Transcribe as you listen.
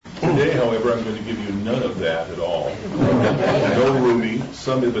Today, however, I'm going to give you none of that at all. No Rumi,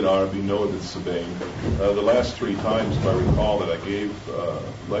 some Ibn Arabi, no Ibn Sabain. The last 3 times, if I recall, that I gave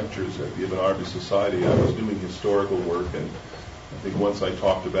lectures at the Ibn Arabi Society, I was doing historical work, and I think once I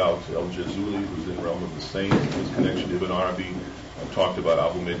talked about Al-Jazuli, who's in Realm of the Saints, and his connection to Ibn Arabi. I've talked about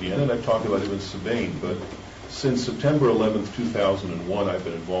Abu Median, and I've talked about Ibn Sabain, but since September 11th, 2001, I've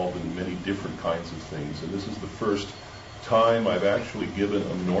been involved in many different kinds of things, and this is the first time I've actually given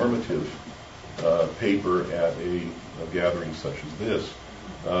a normative paper at a gathering such as this.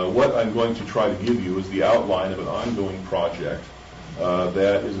 What I'm going to try to give you is the outline of an ongoing project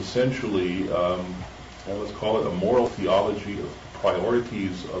that is essentially, let's call it a moral theology of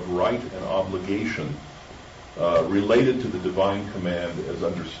priorities of right and obligation related to the divine command as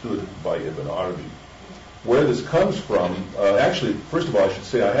understood by Ibn Arabi. Where this comes from, actually, first of all, I should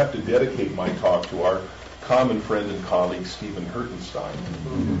say I have to dedicate my talk to our common friend and colleague, Stephen Hertenstein.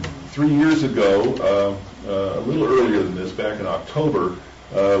 3 years ago, a little earlier than this, back in October,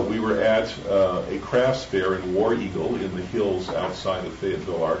 we were at a crafts fair in War Eagle in the hills outside of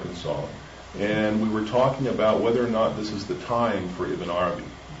Fayetteville, Arkansas. And we were talking about whether or not this is the time for Ibn Arabi,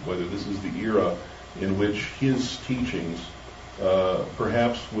 whether this is the era in which his teachings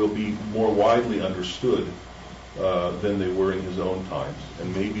perhaps will be more widely understood than they were in his own times.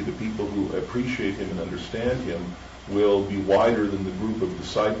 And maybe the people who appreciate him and understand him will be wider than the group of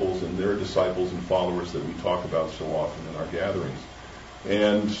disciples and their disciples and followers that we talk about so often in our gatherings.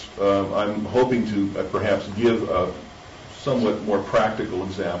 And I'm hoping to perhaps give a somewhat more practical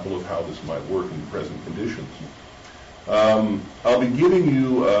example of how this might work in present conditions. I'll be giving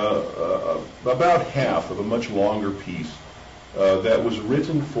you about half of a much longer piece that was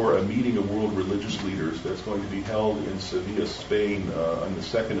written for a meeting of world religious leaders that's going to be held in Sevilla, Spain, on the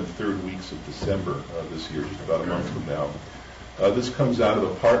 2nd and 3rd weeks of December this year, just about a month from now. This comes out of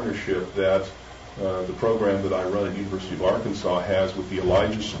a partnership that the program that I run at University of Arkansas has with the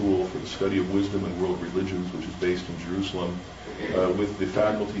Elijah School for the Study of Wisdom and World Religions, which is based in Jerusalem, with the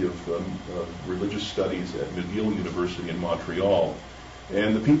Faculty of Religious Studies at McGill University in Montreal.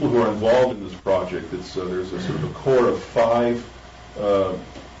 And the people who are involved in this project, there's a sort of a core of 5,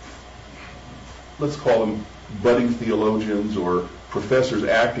 let's call them budding theologians or professors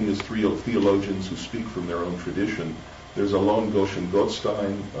acting as theologians who speak from their own tradition. There's Alon Goshen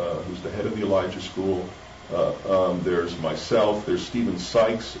Gottstein, who's the head of the Elijah School. There's myself. There's Stephen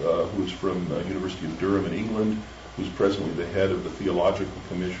Sykes, who's from University of Durham in England, who's presently the head of the Theological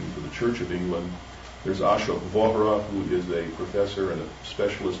Commission for the Church of England. There's Ashok Vohra, who is a professor and a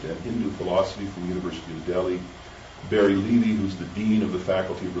specialist in Hindu philosophy from the University of Delhi. Barry Levy, who's the dean of the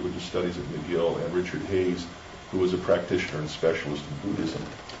Faculty of Religious Studies at McGill, and Richard Hayes, who is a practitioner and specialist in Buddhism.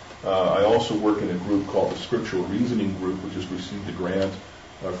 I also work in a group called the Scriptural Reasoning Group, which has received a grant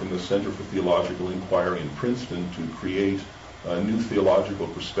from the Center for Theological Inquiry in Princeton to create new theological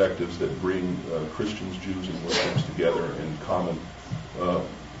perspectives that bring Christians, Jews, and Muslims together in common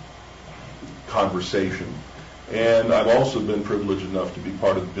conversation. And I've also been privileged enough to be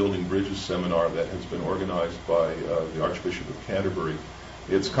part of the Building Bridges seminar that has been organized by the Archbishop of Canterbury.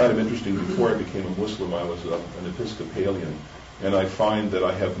 It's kind of interesting. Before I became a Muslim, I was an Episcopalian. And I find that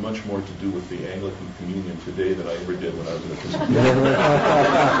I have much more to do with the Anglican Communion today than I ever did when I was an Episcopalian.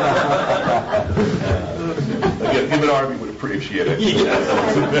 Again, Ibn Arabi would appreciate it.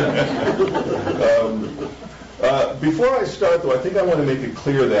 Before I start, though, I think I want to make it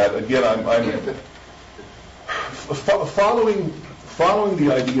clear that, again, I'm following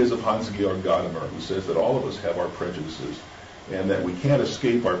the ideas of Hans-Georg Gadamer, who says that all of us have our prejudices and that we can't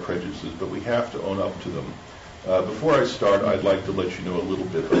escape our prejudices, but we have to own up to them. Before I start, I'd like to let you know a little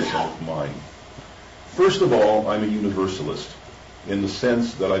bit about some of mine. First of all, I'm a universalist in the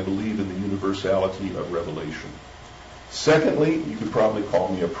sense that I believe in the universality of revelation. Secondly, you could probably call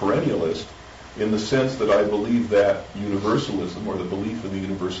me a perennialist in the sense that I believe that universalism, or the belief in the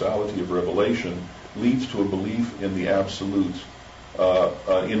universality of revelation, leads to a belief in the absolute,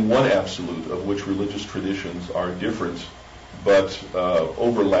 in one absolute of which religious traditions are different but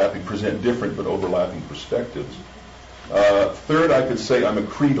overlapping, present different but overlapping perspectives. Third, I could say I'm a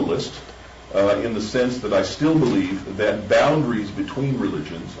creedalist in the sense that I still believe that boundaries between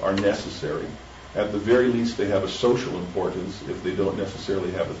religions are necessary. At the very least, they have a social importance if they don't necessarily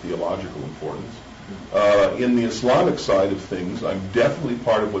have a theological importance. In the Islamic side of things, I'm definitely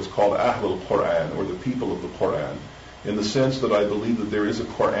part of what's called Ahlul Quran, or the people of the Quran, in the sense that I believe that there is a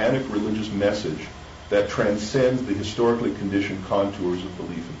Quranic religious message that transcends the historically conditioned contours of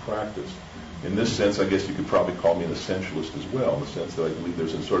belief and practice. In this sense, I guess you could probably call me an essentialist as well, in the sense that I believe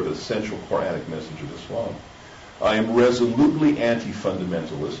there's a sort of essential Quranic message of Islam. I am resolutely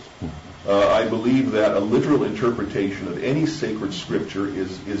anti-fundamentalist. I believe that a literal interpretation of any sacred scripture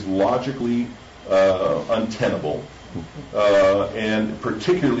is logically untenable, and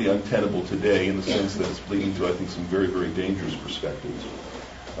particularly untenable today in the sense that it's leading to, I think, some very, very dangerous perspectives.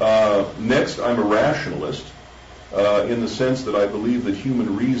 Next, I'm a rationalist in the sense that I believe that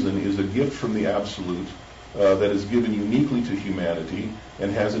human reason is a gift from the absolute that is given uniquely to humanity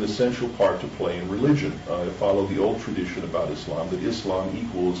and has an essential part to play in religion. I follow the old tradition about Islam, that Islam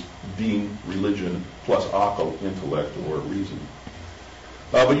equals deen, religion, plus aql, intellect or reason.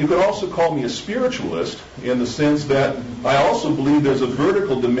 But you could also call me a spiritualist in the sense that I also believe there's a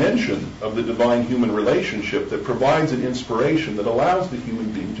vertical dimension of the divine-human relationship that provides an inspiration that allows the human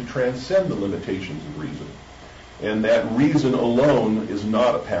being to transcend the limitations of reason. And that reason alone is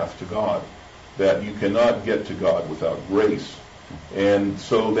not a path to God, that you cannot get to God without grace. And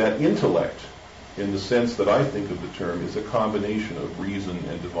so that intellect, in the sense that I think of the term, is a combination of reason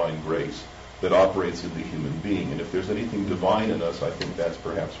and divine grace that operates in the human being. And if there's anything divine in us, I think that's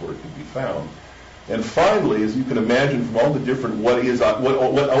perhaps where it can be found. And finally, as you can imagine from all the different what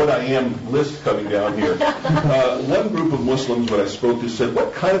I am list coming down here, one group of Muslims when I spoke to said,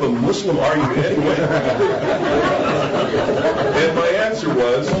 "What kind of a Muslim are you anyway?" And my answer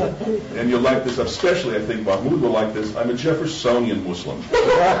was, and you'll like this, especially I think Mahmoud will like this, I'm a Jeffersonian Muslim.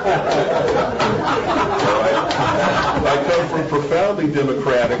 I come from profoundly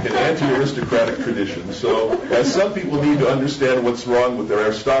democratic and anti-aristocratic traditions. So as some people need to understand what's wrong with their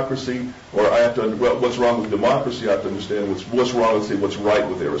aristocracy, or I have to what's wrong with democracy, I have to understand what's wrong with, say, what's right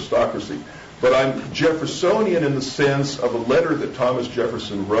with aristocracy. But I'm Jeffersonian in the sense of a letter that Thomas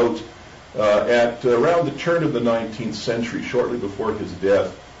Jefferson wrote at around the turn of the 19th century, shortly before his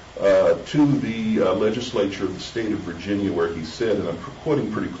death, to the legislature of the state of Virginia, where he said, and I'm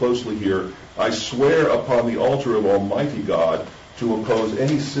quoting pretty closely here, "I swear upon the altar of Almighty God to oppose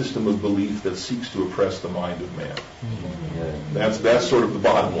any system of belief that seeks to oppress the mind of man." That's sort of the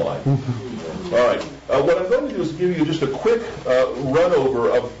bottom line. All right. What I'm going to do is give you just a quick run over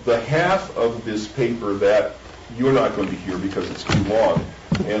of the half of this paper that you're not going to hear because it's too long.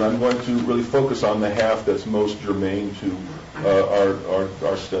 And I'm going to really focus on the half that's most germane to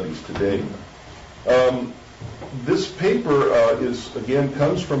our studies today. This paper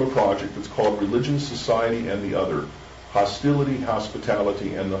comes from a project that's called Religion, Society, and the Other: Hostility,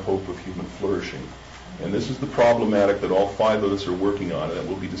 Hospitality, and the Hope of Human Flourishing. And this is the problematic that all five of us are working on, and that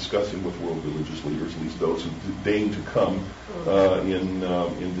we'll be discussing with world religious leaders, at least those who deign to come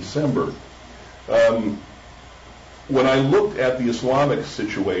in December. When I looked at the Islamic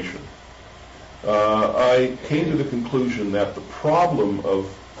situation, I came to the conclusion that the problem of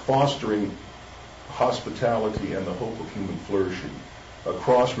fostering hospitality and the hope of human flourishing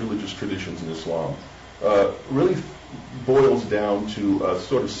across religious traditions in Islam really boils down to a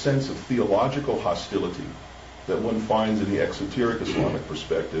sort of sense of theological hostility that one finds in the exoteric Islamic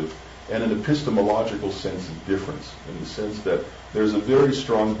perspective, and an epistemological sense of difference, in the sense that there's a very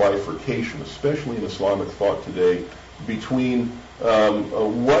strong bifurcation, especially in Islamic thought today, between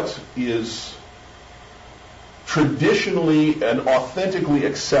what is traditionally and authentically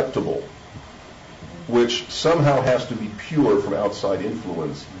acceptable, which somehow has to be pure from outside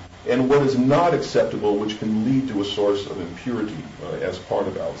influence, and what is not acceptable, which can lead to a source of impurity as part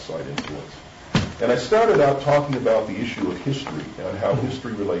of outside influence. And I started out talking about the issue of history and how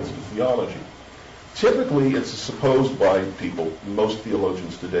history relates to theology. Typically, it's supposed by people, most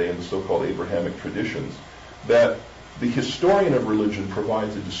theologians today in the so-called Abrahamic traditions, that the historian of religion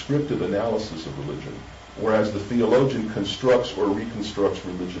provides a descriptive analysis of religion, whereas the theologian constructs or reconstructs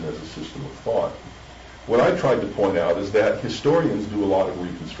religion as a system of thought. What I tried to point out is that historians do a lot of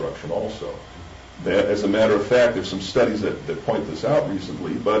reconstruction also. That, as a matter of fact, there's some studies that point this out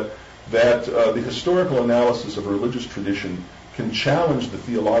recently, but that the historical analysis of a religious tradition can challenge the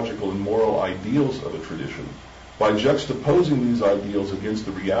theological and moral ideals of a tradition by juxtaposing these ideals against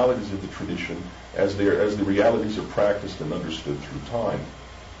the realities of the tradition as the realities are practiced and understood through time.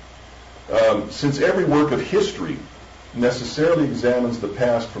 Since every work of history necessarily examines the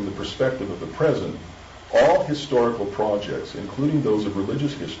past from the perspective of the present, all historical projects, including those of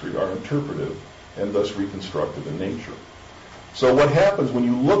religious history, are interpretive and thus reconstructive in nature. So what happens when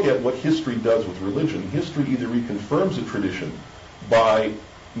you look at what history does with religion, history either reconfirms a tradition by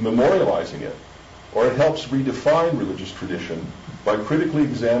memorializing it, or it helps redefine religious tradition by critically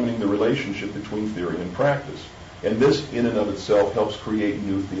examining the relationship between theory and practice. And this, in and of itself, helps create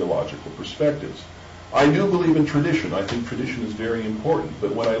new theological perspectives. I do believe in tradition. I think tradition is very important.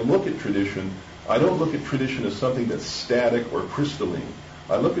 But when I look at tradition, I don't look at tradition as something that's static or crystalline.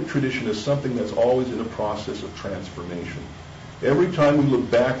 I look at tradition as something that's always in a process of transformation. Every time we look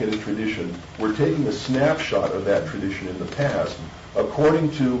back at a tradition, we're taking a snapshot of that tradition in the past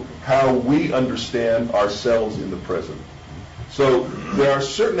according to how we understand ourselves in the present. So there are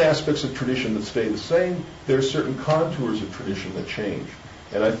certain aspects of tradition that stay the same. There are certain contours of tradition that change.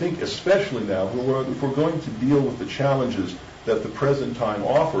 And I think especially now, if we're going to deal with the challenges that the present time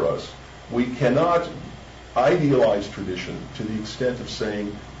offer us, we cannot idealize tradition to the extent of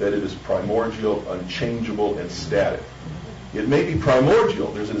saying that it is primordial, unchangeable, and static. It may be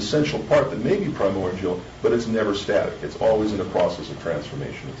primordial. There's an essential part that may be primordial, but it's never static. It's always in a process of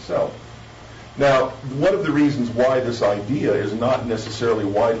transformation itself. Now, one of the reasons why this idea is not necessarily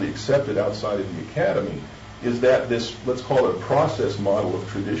widely accepted outside of the academy is that this, let's call it a process model of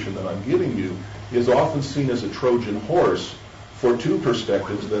tradition that I'm giving you, is often seen as a Trojan horse for two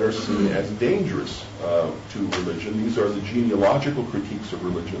perspectives that are seen as dangerous to religion. These are the genealogical critiques of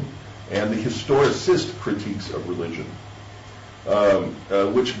religion and the historicist critiques of religion,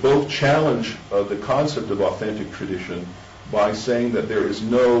 which both challenge the concept of authentic tradition by saying that there is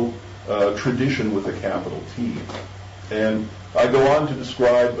no tradition with a capital T. And I go on to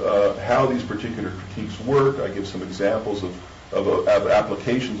describe how these particular critiques work. I give some examples of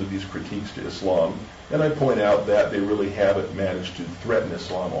applications of these critiques to Islam. And I point out that they really haven't managed to threaten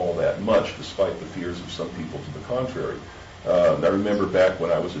Islam all that much, despite the fears of some people to the contrary. I remember back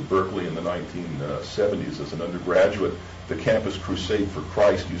when I was at Berkeley in the 1970s as an undergraduate, the Campus Crusade for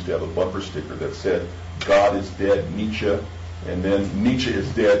Christ used to have a bumper sticker that said, "God is dead, Nietzsche," and then "Nietzsche is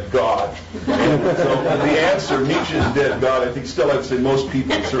dead, God." And so the answer, Nietzsche is dead, God, I think still I'd say most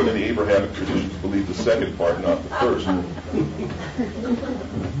people, certainly the Abrahamic traditions, believe the second part, not the first.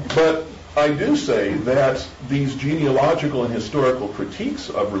 But I do say that these genealogical and historical critiques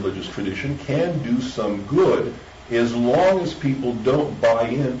of religious tradition can do some good as long as people don't buy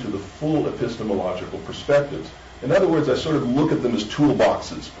into the full epistemological perspectives. In other words, I sort of look at them as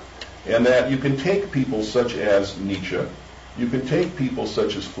toolboxes, and that you can take people such as Nietzsche, you can take people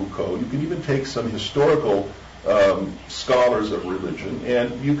such as Foucault, you can even take some historical scholars of religion,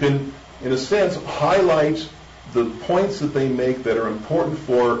 and you can, in a sense, highlight the points that they make that are important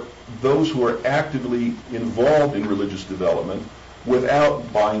for those who are actively involved in religious development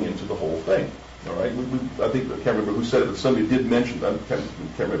without buying into the whole thing. All right? I think, I can't remember who said it, but somebody did mention, I can't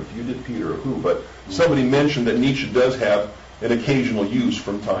remember if you did, Peter, or who, but somebody mentioned that Nietzsche does have an occasional use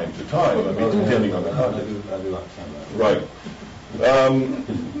from time to time, I mean, depending on the context. I do understand that. Right.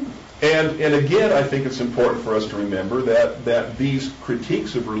 And again, I think it's important for us to remember that these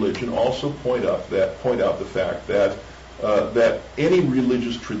critiques of religion also point out the fact that any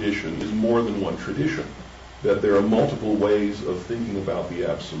religious tradition is more than one tradition. That there are multiple ways of thinking about the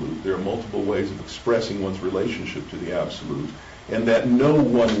absolute. There are multiple ways of expressing one's relationship to the absolute, and that no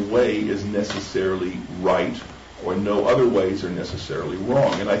one way is necessarily right, or no other ways are necessarily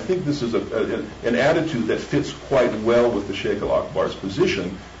wrong. And I think this is an attitude that fits quite well with the Sheikh al-Akbar's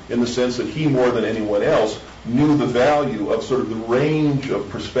position, in the sense that he, more than anyone else, knew the value of sort of the range of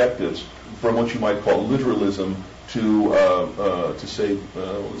perspectives from what you might call literalism to say,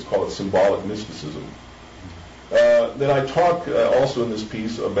 let's call it symbolic mysticism. Then I talk also in this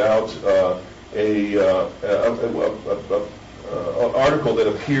piece about an article that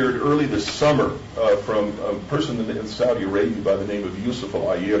appeared early this summer from a person in Saudi Arabia by the name of Yusuf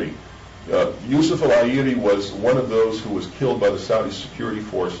al-Ayiri. Yusuf al-Ayiri was one of those who was killed by the Saudi security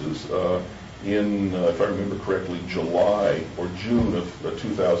forces in, if I remember correctly, July or June of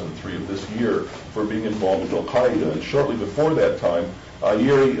 2003 of this year for being involved with al-Qaeda. And shortly before that time,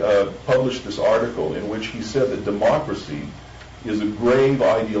 Ayiri published this article in which he said that democracy is a grave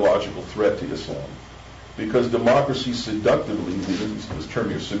ideological threat to Islam, because democracy seductively, this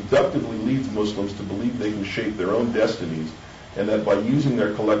term here, seductively leads Muslims to believe they can shape their own destinies, and that by using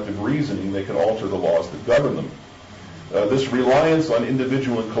their collective reasoning they can alter the laws that govern them. This reliance on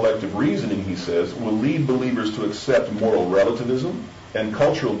individual and collective reasoning, he says, will lead believers to accept moral relativism and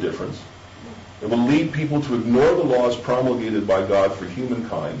cultural difference. It will lead people to ignore the laws promulgated by God for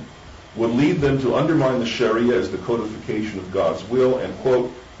humankind, would lead them to undermine the Sharia as the codification of God's will, and,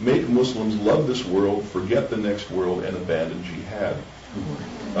 quote, make Muslims love this world, forget the next world, and abandon jihad.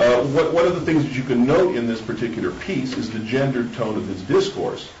 One of the things that you can note in this particular piece is the gendered tone of his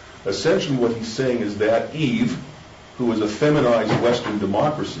discourse. Essentially what he's saying is that Eve, who is a feminized Western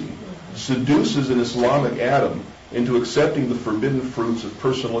democracy, seduces an Islamic Adam into accepting the forbidden fruits of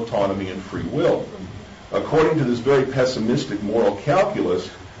personal autonomy and free will. According to this very pessimistic moral calculus,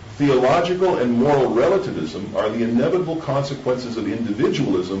 Theological and moral relativism are the inevitable consequences of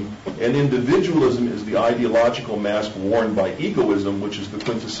individualism, and individualism is the ideological mask worn by egoism, which is the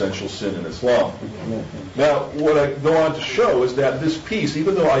quintessential sin in Islam. Now, what I go on to show is that this piece,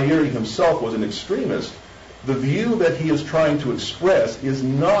 even though Ayeri himself was an extremist, the view that he is trying to express is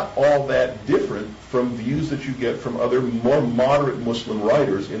not all that different from views that you get from other more moderate Muslim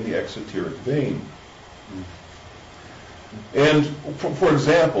writers in the exoteric vein. And, for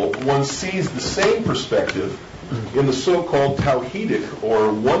example, one sees the same perspective in the so-called Tawhidic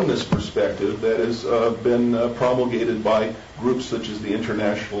or oneness perspective that has been promulgated by groups such as the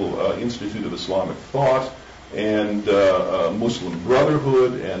International Institute of Islamic Thought and Muslim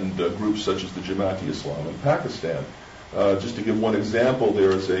Brotherhood and groups such as the Jamaat-e-Islam in Pakistan. Just to give one example,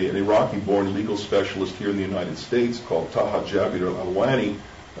 there is an Iraqi-born legal specialist here in the United States called Taha Jabir al-Alwani,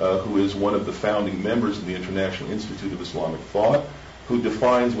 who is one of the founding members of the International Institute of Islamic Thought, who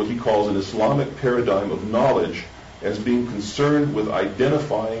defines what he calls an Islamic paradigm of knowledge as being concerned with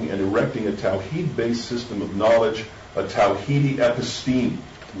identifying and erecting a Tawheed-based system of knowledge, a Tawheedi episteme.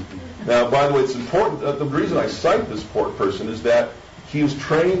 Now, by the way, it's important, the reason I cite this person is that he was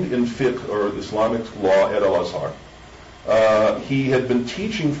trained in fiqh, or Islamic law, at Al-Azhar. He had been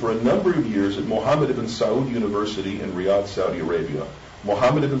teaching for a number of years at Mohammed ibn Saud University in Riyadh, Saudi Arabia.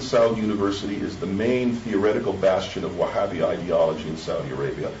 Mohammed ibn Saud University is the main theoretical bastion of Wahhabi ideology in Saudi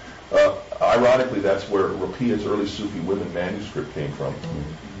Arabia. Ironically, that's where Ruqayyah's early Sufi women manuscript came from.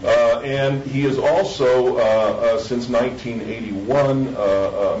 And he is also, since 1981,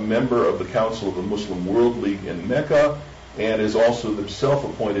 a member of the Council of the Muslim World League in Mecca, and is also the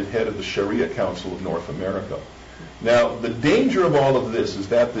self-appointed head of the Sharia Council of North America. Now, the danger of all of this is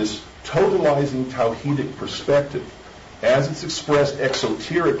that this totalizing Tawhidic perspective, as it's expressed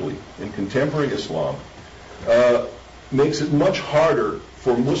exoterically in contemporary Islam, makes it much harder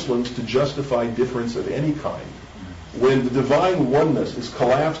for Muslims to justify difference of any kind. When the divine oneness is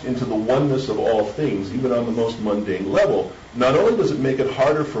collapsed into the oneness of all things, even on the most mundane level, not only does it make it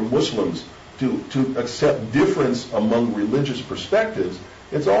harder for Muslims to accept difference among religious perspectives,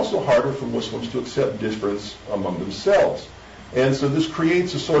 it's also harder for Muslims to accept difference among themselves. And so this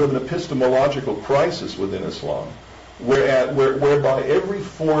creates a sort of an epistemological crisis within Islam, whereby every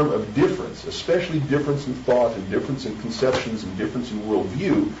form of difference, especially difference in thought and difference in conceptions and difference in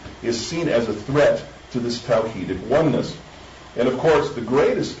worldview, is seen as a threat to this Tawhidic oneness. And of course, the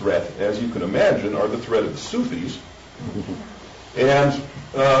greatest threat, as you can imagine, are the threat of the Sufis. And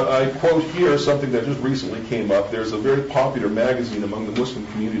I quote here something that just recently came up. There's a very popular magazine among the Muslim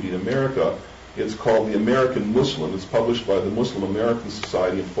community in America. It's called The American Muslim. It's published by the Muslim American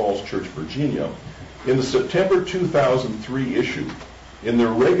Society in Falls Church, Virginia. In the September 2003 issue, in their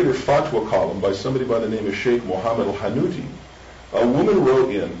regular fatwa column by somebody by the name of Sheikh Mohammed al-Hanuti, a woman wrote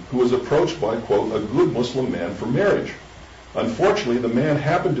in who was approached by, quote, a good Muslim man for marriage. Unfortunately, the man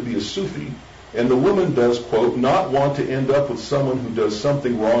happened to be a Sufi, and the woman does, quote, not want to end up with someone who does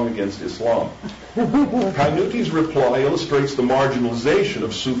something wrong against Islam. Hanuti's reply illustrates the marginalization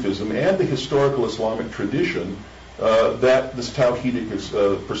of Sufism and the historical Islamic tradition that this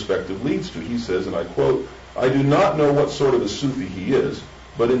Tawhidic perspective leads to. He says, and I quote, I do not know what sort of a Sufi he is,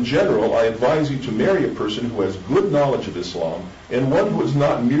 but in general, I advise you to marry a person who has good knowledge of Islam and one who is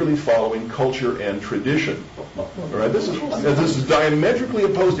not merely following culture and tradition. All right, this is diametrically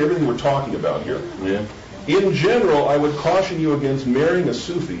opposed to everything we're talking about here. Yeah. In general, I would caution you against marrying a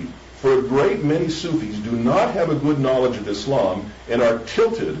Sufi, for a great many Sufis do not have a good knowledge of Islam and are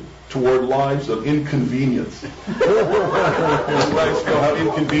tilted toward lives of inconvenience. Just like how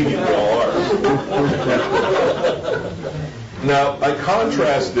inconvenient we all are. Now, I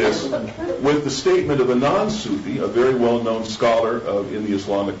contrast this with the statement of a non-Sufi, a very well-known scholar in the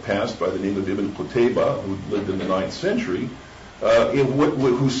Islamic past by the name of Ibn Qutayba, who lived in the 9th century,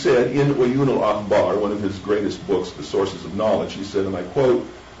 who said in Uyun al-Akhbar, one of his greatest books, The Sources of Knowledge, he said, and I quote,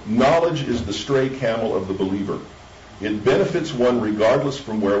 knowledge is the stray camel of the believer. It benefits one regardless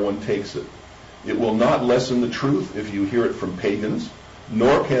from where one takes it. It will not lessen the truth if you hear it from pagans,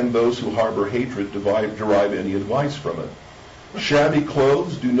 nor can those who harbor hatred derive any advice from it. Shabby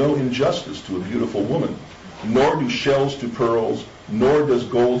clothes do no injustice to a beautiful woman, nor do shells to pearls, nor does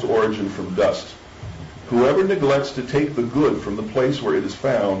gold's origin from dust. Whoever neglects to take the good from the place where it is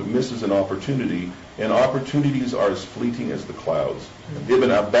found misses an opportunity, and opportunities are as fleeting as the clouds.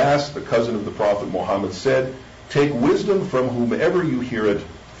 Ibn Abbas, the cousin of the Prophet Muhammad, said, take wisdom from whomever you hear it,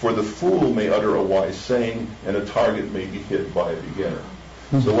 for the fool may utter a wise saying, and a target may be hit by a beginner.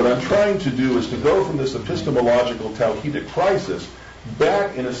 So what I'm trying to do is to go from this epistemological Tawhidic crisis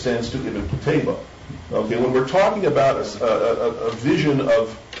back, in a sense, to Ibn Qutayba. Okay, when we're talking about a vision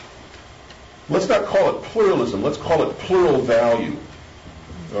of let's not call it pluralism, let's call it plural value,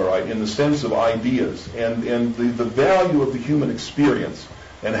 all right, in the sense of ideas, and the value of the human experience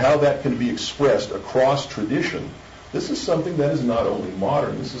and how that can be expressed across tradition. This is something that is not only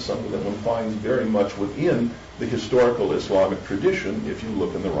modern, this is something that one finds very much within the historical Islamic tradition if you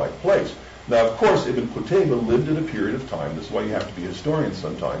look in the right place. Now, of course, Ibn Qutayba lived in a period of time, this is why you have to be a historian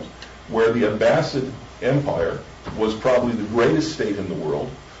sometimes, where the Abbasid Empire was probably the greatest state in the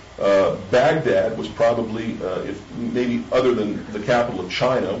world. Baghdad was probably, if maybe other than the capital of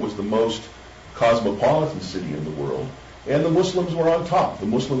China, was the most cosmopolitan city in the world. And the Muslims were on top. The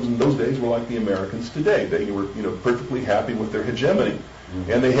Muslims in those days were like the Americans today. They were, perfectly happy with their hegemony.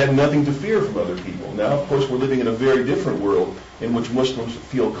 And they had nothing to fear from other people. Now, of course, we're living in a very different world in which Muslims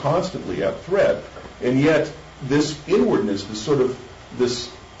feel constantly at threat. And yet, this inwardness,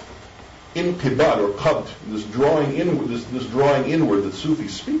 this inqibat or qabt, this drawing inward that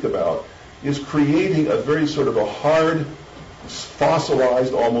Sufis speak about, is creating a very sort of a hard,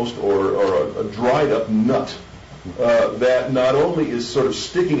 fossilized almost, or a dried up nut that not only is sort of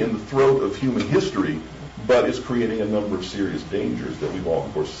sticking in the throat of human history, but is creating a number of serious dangers that we've all,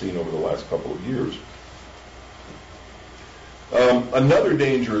 of course, seen over the last couple of years. Another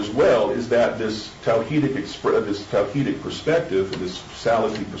danger as well is that this Tawhidic perspective, this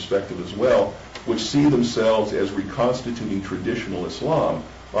Salafi perspective as well, which see themselves as reconstituting traditional Islam,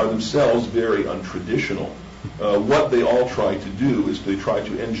 are themselves very untraditional. What they all try to do is they try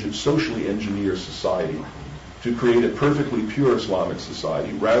to socially engineer society to create a perfectly pure Islamic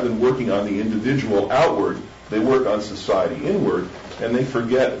society. Rather than working on the individual outward, they work on society inward, and they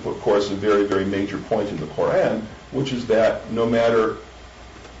forget, of course, a very, very major point in the Quran, which is that no matter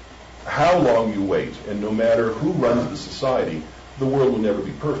how long you wait and no matter who runs the society, the world will never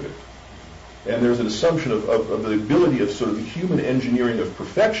be perfect. And there's an assumption of the ability of sort of the human engineering of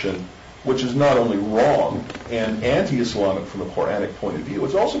perfection, which is not only wrong and anti-Islamic from a Quranic point of view,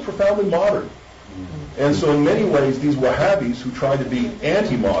 it's also profoundly modern. And so in many ways, these Wahhabis who try to be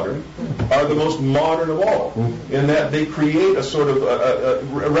anti-modern are the most modern of all, in that they create a sort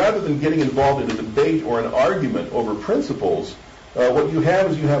of, rather than getting involved in a debate or an argument over principles, what you have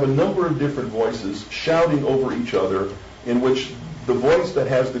is you have a number of different voices shouting over each other, in which the voice that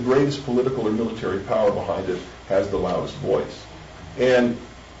has the greatest political or military power behind it has the loudest voice. And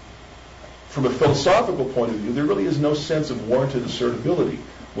from a philosophical point of view, there really is no sense of warranted assertability.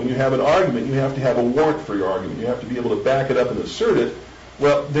 When you have an argument, you have to have a warrant for your argument. You have to be able to back it up and assert it.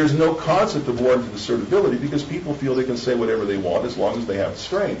 Well, there's no concept of warranted assertability because people feel they can say whatever they want as long as they have the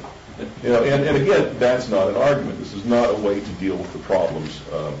strength. And again, that's not an argument. This is not a way to deal with the problems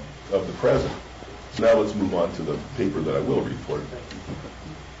of the present. So now let's move on to the paper that I will read for you.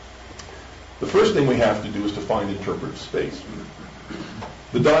 The first thing we have to do is to find interpretive space.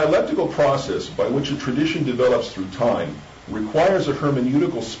 The dialectical process by which a tradition develops through time requires a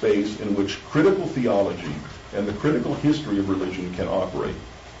hermeneutical space in which critical theology and the critical history of religion can operate.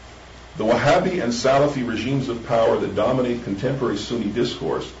 The Wahhabi and Salafi regimes of power that dominate contemporary Sunni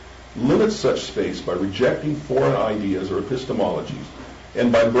discourse limit such space by rejecting foreign ideas or epistemologies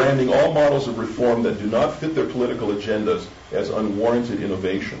and by branding all models of reform that do not fit their political agendas as unwarranted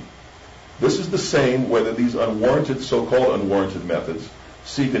innovation. This is the same whether these unwarranted, so-called unwarranted methods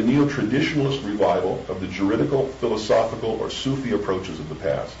seek a neo-traditionalist revival of the juridical, philosophical, or Sufi approaches of the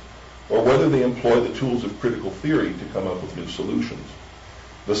past, or whether they employ the tools of critical theory to come up with new solutions.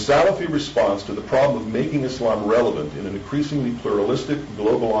 The Salafi response to the problem of making Islam relevant in an increasingly pluralistic,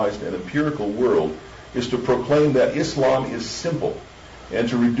 globalized, and empirical world is to proclaim that Islam is simple and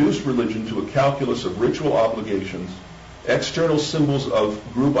to reduce religion to a calculus of ritual obligations, external symbols of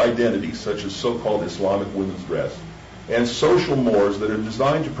group identity, such as so-called Islamic women's dress, and social mores that are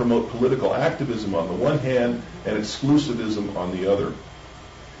designed to promote political activism on the one hand and exclusivism on the other.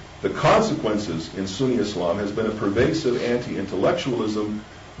 The consequences in Sunni Islam has been a pervasive anti-intellectualism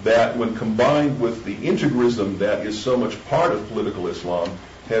that, when combined with the integrism that is so much part of political Islam,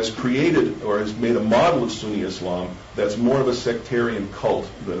 has created or has made a model of Sunni Islam that's more of a sectarian cult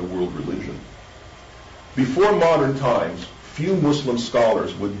than a world religion. Before modern times, few Muslim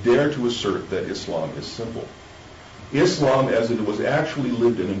scholars would dare to assert that Islam is simple. Islam, as it was actually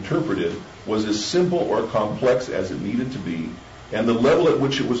lived and interpreted, was as simple or complex as it needed to be, and the level at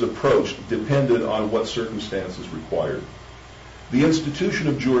which it was approached depended on what circumstances required. The institution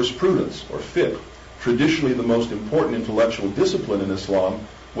of jurisprudence, or fiqh, traditionally the most important intellectual discipline in Islam,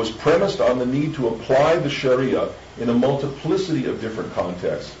 was premised on the need to apply the Sharia in a multiplicity of different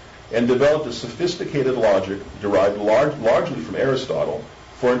contexts, and developed a sophisticated logic derived largely from Aristotle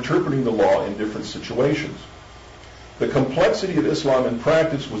for interpreting the law in different situations. The complexity of Islam in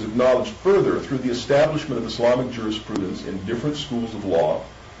practice was acknowledged further through the establishment of Islamic jurisprudence in different schools of law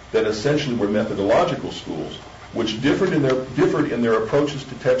that essentially were methodological schools, which differed in their approaches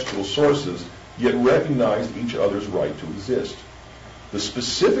to textual sources, yet recognized each other's right to exist. The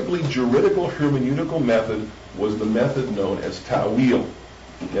specifically juridical hermeneutical method was the method known as ta'wil,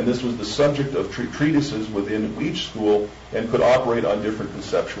 and this was the subject of treatises within each school and could operate on different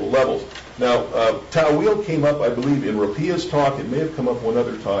conceptual levels. Now, ta'wil came up, I believe, in Rapia's talk. It may have come up one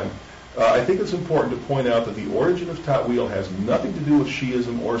other time. I think it's important to point out that the origin of ta'wil has nothing to do with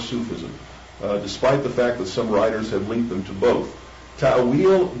Shi'ism or Sufism, despite the fact that some writers have linked them to both.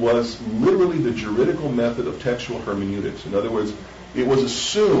 Ta'wil was literally the juridical method of textual hermeneutics. In other words, it was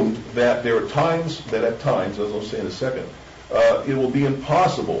assumed that there are times, as I'll say in a second, it will be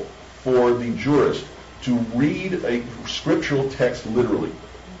impossible for the jurist to read a scriptural text literally,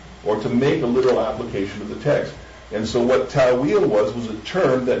 or to make a literal application of the text. And so what ta'wil was a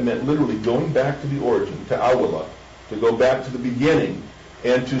term that meant literally going back to the origin, ta'awala, to go back to the beginning,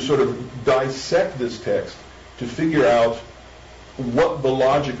 and to sort of dissect this text to figure out what the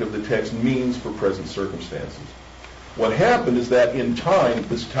logic of the text means for present circumstances. What happened is that in time,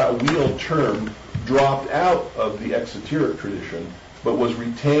 this ta'wil term dropped out of the exoteric tradition, but was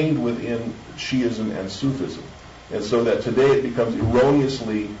retained within Shi'ism and Sufism. And so that today it becomes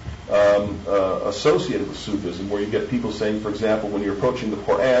erroneously associated with Sufism, where you get people saying, for example, when you're approaching the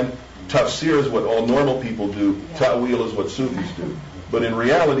Quran, tafsir is what all normal people do, ta'wil is what Sufis do. But in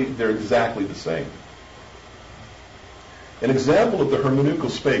reality, they're exactly the same. An example of the hermeneutical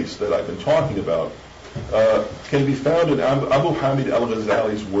space that I've been talking about can be found in Abu Hamid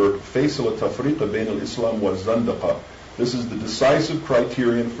al-Ghazali's work, Faisal al-Tafriq bayn al-Islam wa Zandaqa. This is the decisive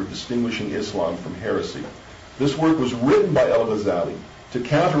criterion for distinguishing Islam from heresy. This work was written by al-Ghazali to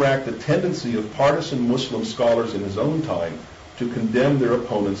counteract the tendency of partisan Muslim scholars in his own time to condemn their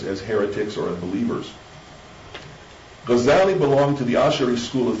opponents as heretics or unbelievers. Ghazali belonged to the Ash'ari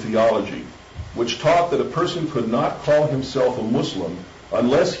school of theology, which taught that a person could not call himself a Muslim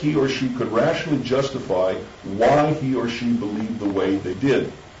unless he or she could rationally justify why he or she believed the way they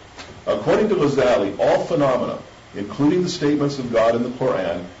did. According to Ghazali, all phenomena, including the statements of God in the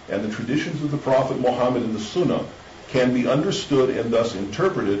Quran and the traditions of the Prophet Muhammad in the Sunnah, can be understood and thus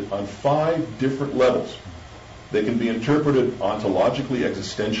interpreted on 5 different levels. They can be interpreted ontologically,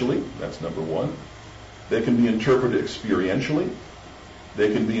 existentially, that's number 1. They can be interpreted experientially.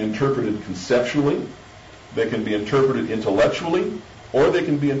 They can be interpreted conceptually. They can be interpreted intellectually, or they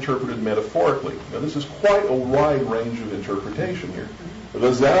can be interpreted metaphorically. Now, this is quite a wide range of interpretation here.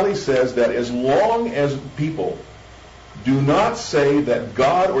 Ghazali says that as long as people do not say that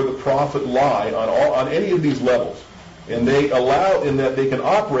God or the Prophet lie on any of these levels, and they allow in that they can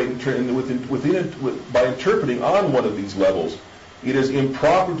operate by interpreting on one of these levels, it is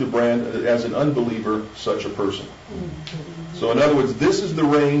improper to brand as an unbeliever such a person. So in other words, this is the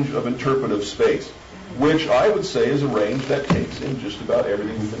range of interpretive space, which I would say is a range that takes in just about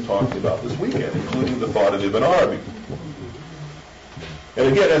everything we've been talking about this weekend, including the thought of Ibn Arabi. And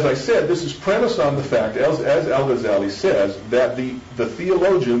again, as I said, this is premised on the fact, as Al-Ghazali says, that the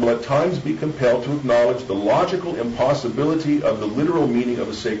theologian will at times be compelled to acknowledge the logical impossibility of the literal meaning of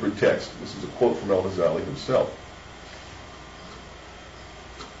a sacred text. This is a quote from Al-Ghazali himself.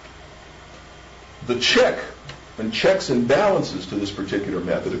 The checks and balances to this particular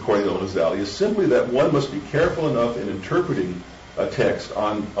method, according to Al-Ghazali, is simply that one must be careful enough in interpreting a text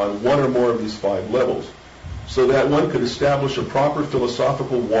on one or more of these 5 levels, so that one could establish a proper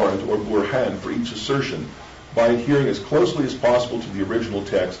philosophical warrant or burhan for each assertion by adhering as closely as possible to the original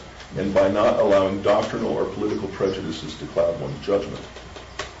text and by not allowing doctrinal or political prejudices to cloud one's judgment.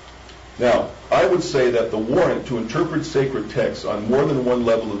 Now, I would say that the warrant to interpret sacred texts on more than one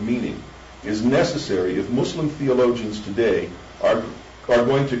level of meaning is necessary if Muslim theologians today are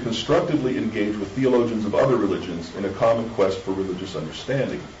going to constructively engage with theologians of other religions in a common quest for religious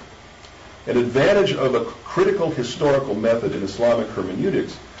understanding. An advantage of a critical historical method in Islamic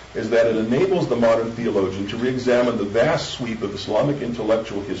hermeneutics is that it enables the modern theologian to re-examine the vast sweep of Islamic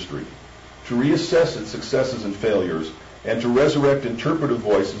intellectual history, to reassess its successes and failures, and to resurrect interpretive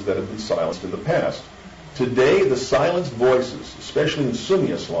voices that have been silenced in the past. Today, the silenced voices, especially in Sunni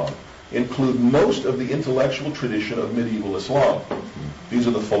Islam, include most of the intellectual tradition of medieval Islam. These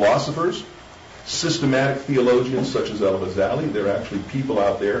are the philosophers, systematic theologians such as Al-Ghazali. There are actually people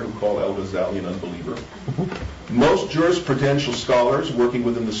out there who call Al-Ghazali an unbeliever. Most jurisprudential scholars working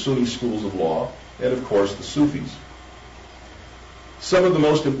within the Sunni schools of law, and of course the Sufis. Some of the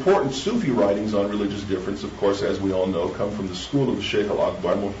most important Sufi writings on religious difference, of course, as we all know, come from the school of the Sheikh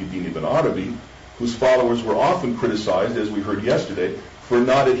al-Akbar Muhyiddin ibn Arabi, whose followers were often criticized, as we heard yesterday, for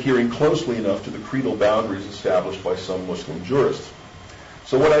not adhering closely enough to the creedal boundaries established by some Muslim jurists.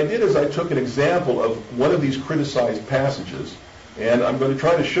 So what I did is I took an example of one of these criticized passages, and I'm going to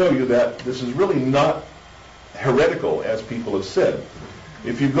try to show you that this is really not heretical, as people have said.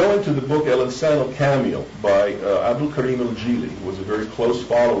 If you go into the book El-Insan al-Kamil by Abdul Karim al-Jili, who was a very close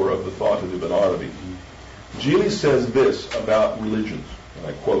follower of the thought of Ibn Arabi, Jili says this about religions, and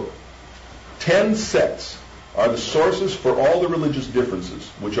I quote, 10 sects are the sources for all the religious differences,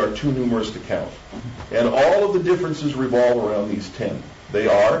 which are too numerous to count. And all of the differences revolve around these 10. They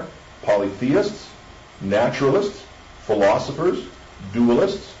are polytheists, naturalists, philosophers,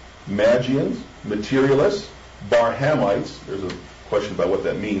 dualists, Magians, materialists, Barhamites, there's a question about what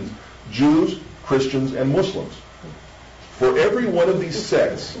that means, Jews, Christians, and Muslims. For every one of these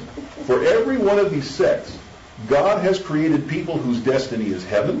sects, God has created people whose destiny is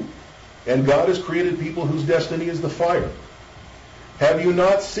heaven, and God has created people whose destiny is the fire. Have you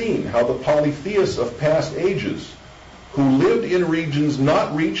not seen how the polytheists of past ages, who lived in regions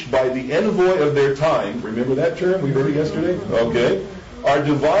not reached by the envoy of their time, remember that term? We heard it yesterday? Okay. Are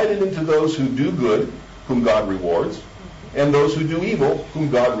divided into those who do good, whom God rewards, and those who do evil, whom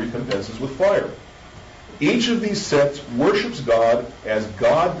God recompenses with fire. Each of these sects worships God as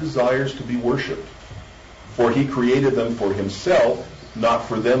God desires to be worshipped, for he created them for himself, not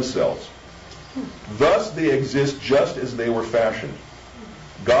for themselves. Thus they exist just as they were fashioned.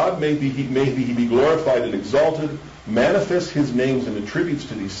 God may he be glorified and exalted, manifests his names and attributes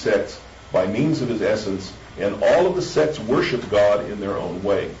to these sects by means of his essence, and all of the sects worship God in their own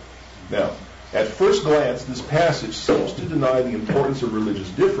way. Now, at first glance, this passage seems to deny the importance of religious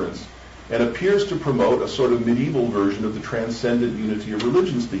difference and appears to promote a sort of medieval version of the transcendent unity of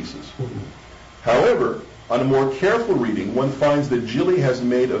religions thesis. However, on a more careful reading, one finds that Jili has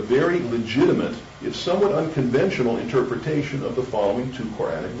made a very legitimate, if somewhat unconventional, interpretation of the following two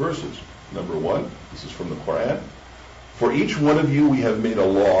Quranic verses. Number one, this is from the Quran. For each one of you we have made a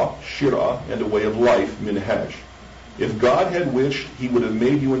law, shira, and a way of life, minhaj. If God had wished, he would have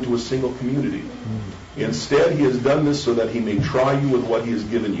made you into a single community. Instead, he has done this so that he may try you with what he has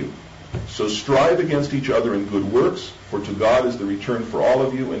given you. So strive against each other in good works, for to God is the return for all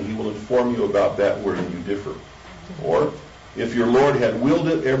of you, and he will inform you about that wherein you differ. Or, if your Lord had willed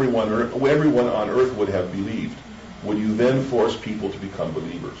it, everyone on earth would have believed. Would you then force people to become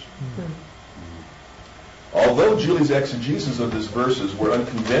believers? Although Jili's exegesis of these verses were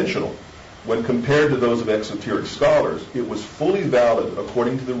unconventional when compared to those of exoteric scholars, it was fully valid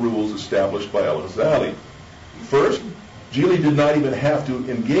according to the rules established by Al-Ghazali. First, Jili did not even have to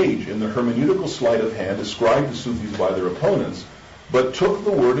engage in the hermeneutical sleight of hand ascribed to Sufis by their opponents, but took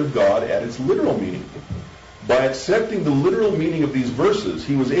the word of God at its literal meaning. By accepting the literal meaning of these verses,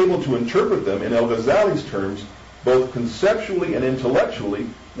 he was able to interpret them in Al-Ghazali's terms, both conceptually and intellectually,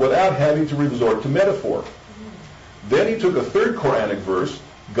 without having to resort to metaphor. Then he took a third Quranic verse,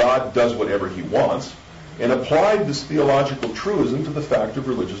 God does whatever he wants, and applied this theological truism to the fact of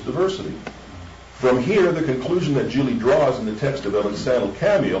religious diversity. From here, the conclusion that Jili draws in the text of El-Insan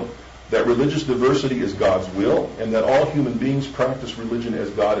al-Kamil, that religious diversity is God's will, and that all human beings practice religion as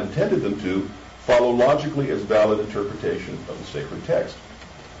God intended them to, follow logically as valid interpretation of the sacred text.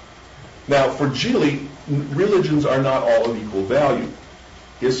 Now, for Jili, religions are not all of equal value.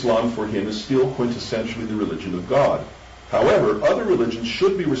 Islam, for him, is still quintessentially the religion of God. However, other religions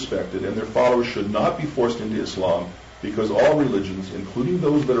should be respected, and their followers should not be forced into Islam, because all religions, including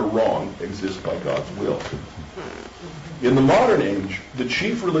those that are wrong, exist by God's will. In the modern age, the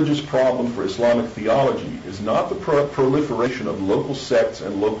chief religious problem for Islamic theology is not the proliferation of local sects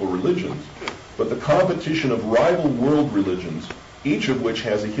and local religions, but the competition of rival world religions, each of which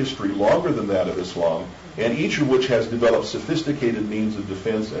has a history longer than that of Islam, and each of which has developed sophisticated means of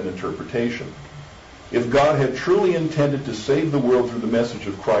defense and interpretation. If God had truly intended to save the world through the message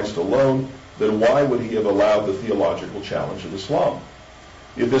of Christ alone, then why would he have allowed the theological challenge of Islam?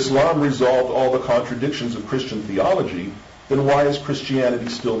 If Islam resolved all the contradictions of Christian theology, then why is Christianity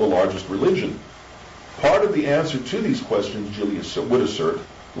still the largest religion? Part of the answer to these questions, Jili would assert,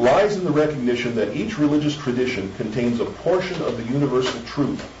 lies in the recognition that each religious tradition contains a portion of the universal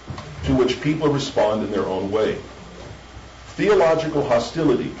truth to which people respond in their own way. Theological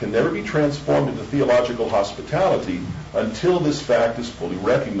hostility can never be transformed into theological hospitality until this fact is fully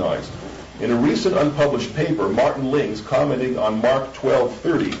recognized. In a recent unpublished paper, Martin Lings, commenting on Mark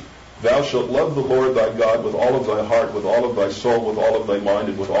 12:30, "Thou shalt love the Lord thy God with all of thy heart, with all of thy soul, with all of thy mind,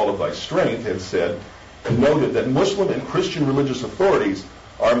 and with all of thy strength," had said, and noted that Muslim and Christian religious authorities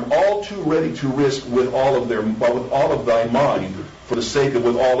are all too ready to risk with all of thy mind for the sake of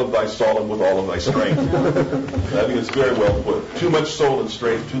with all of thy soul and with all of thy strength. I think it's very well put. Too much soul and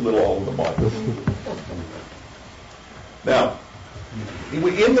strength, too little all of the body. Now,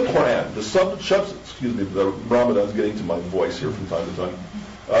 in the Quran, the Ramadan's getting to my voice here from time to time.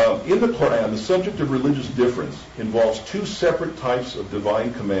 In the Quran, the subject of religious difference involves two separate types of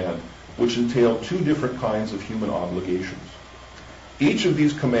divine command which entail two different kinds of human obligations. Each of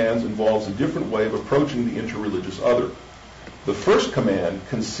these commands involves a different way of approaching the interreligious other. The first command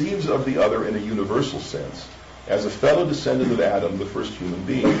conceives of the other in a universal sense, as a fellow descendant of Adam, the first human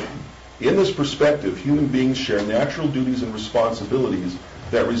being. In this perspective, human beings share natural duties and responsibilities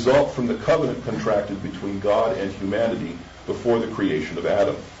that result from the covenant contracted between God and humanity before the creation of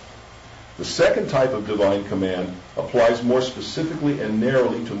Adam. The second type of divine command applies more specifically and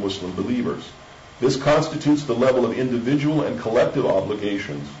narrowly to Muslim believers. This constitutes the level of individual and collective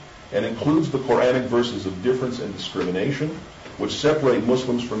obligations and includes the Quranic verses of difference and discrimination, which separate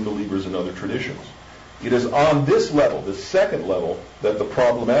Muslims from believers in other traditions. It is on this level, the second level, that the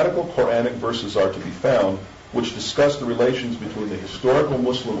problematical Quranic verses are to be found, which discuss the relations between the historical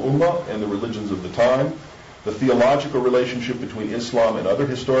Muslim Ummah and the religions of the time, the theological relationship between Islam and other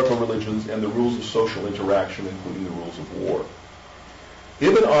historical religions, and the rules of social interaction, including the rules of war.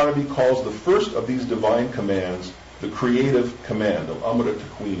 Ibn Arabi calls the first of these divine commands the creative command of Amr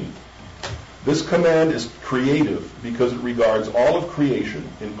Takwini. This command is creative because it regards all of creation,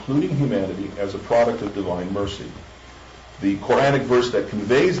 including humanity, as a product of divine mercy. The Quranic verse that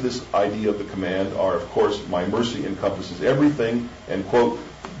conveys this idea of the command are, of course, my mercy encompasses everything, and, quote,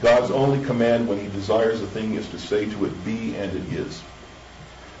 God's only command when he desires a thing is to say to it, be, and it is.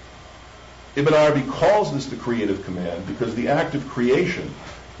 Ibn Arabi calls this the creative command because the act of creation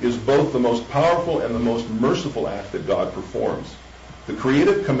is both the most powerful and the most merciful act that God performs. The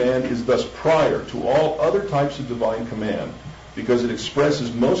creative command is thus prior to all other types of divine command because it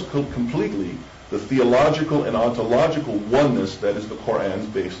expresses most completely the theological and ontological oneness that is the Qur'an's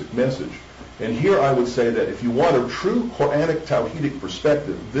basic message. And here I would say that if you want a true Quranic Tawhidic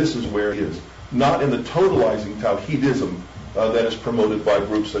perspective, this is where it is. Not in the totalizing Tawhidism that is promoted by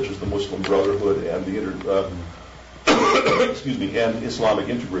groups such as the Muslim Brotherhood and and Islamic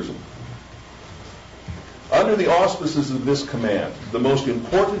integrism. Under the auspices of this command, the most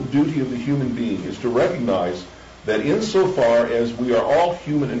important duty of the human being is to recognize that insofar as we are all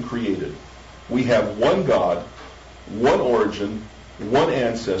human and created, we have one God, one origin, one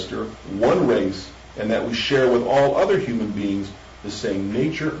ancestor, one race, and that we share with all other human beings the same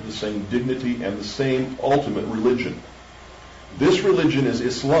nature, the same dignity, and the same ultimate religion. This religion is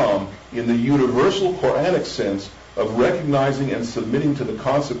Islam in the universal Quranic sense of recognizing and submitting to the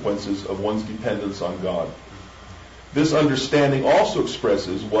consequences of one's dependence on God. This understanding also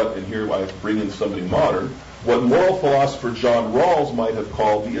expresses what, and here I bring in somebody modern, what moral philosopher John Rawls might have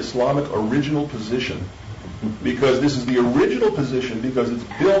called the Islamic original position. Because this is the original position because it's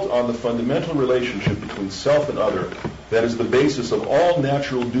built on the fundamental relationship between self and other that is the basis of all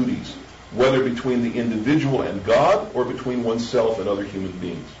natural duties, whether between the individual and God or between oneself and other human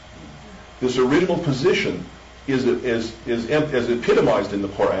beings. This original position is epitomized in the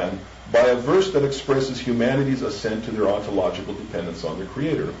Quran by a verse that expresses humanity's assent to their ontological dependence on their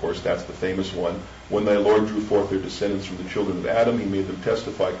Creator. Of course, that's the famous one. When thy Lord drew forth their descendants from the children of Adam, he made them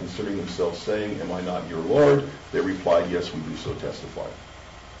testify concerning themselves, saying, Am I not your Lord? They replied, Yes, we do so testify.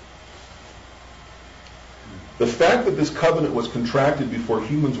 The fact that this covenant was contracted before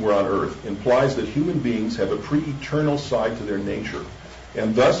humans were on earth implies that human beings have a pre-eternal side to their nature,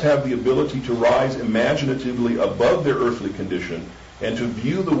 and thus have the ability to rise imaginatively above their earthly condition and to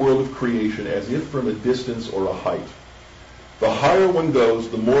view the world of creation as if from a distance or a height. The higher one goes,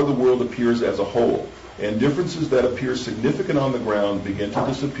 the more the world appears as a whole, and differences that appear significant on the ground begin to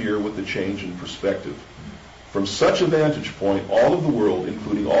disappear with the change in perspective. From such a vantage point, all of the world,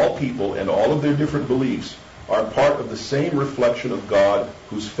 including all people and all of their different beliefs, are part of the same reflection of God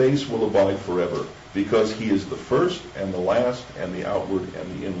whose face will abide forever, because he is the first and the last and the outward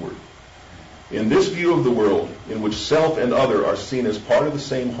and the inward. In this view of the world, in which self and other are seen as part of the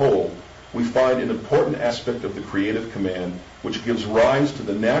same whole, we find an important aspect of the creative command which gives rise to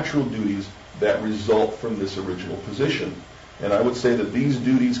the natural duties that result from this original position. And I would say that these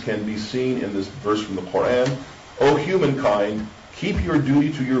duties can be seen in this verse from the Quran. O humankind, keep your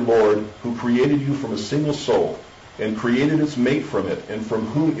duty to your Lord, who created you from a single soul, and created its mate from it, and from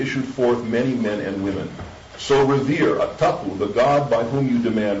whom issued forth many men and women. So revere At-Taqu, the God by whom you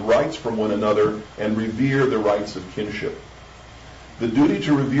demand rights from one another, and revere the rights of kinship. The duty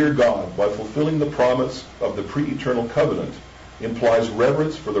to revere God by fulfilling the promise of the pre-eternal covenant implies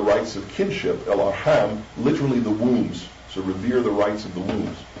reverence for the rights of kinship, el-arham, literally the wombs, so revere the rights of the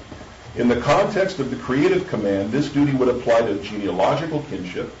wombs. In the context of the creative command, this duty would apply to genealogical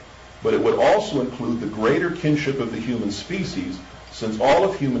kinship, but it would also include the greater kinship of the human species, since all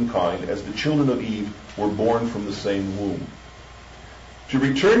of humankind, as the children of Eve, were born from the same womb. To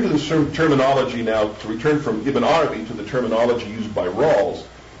return to the terminology now, to return from Ibn Arabi to the terminology used by Rawls,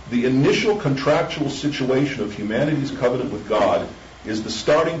 the initial contractual situation of humanity's covenant with God is the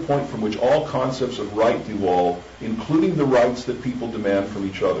starting point from which all concepts of right devolve, including the rights that people demand from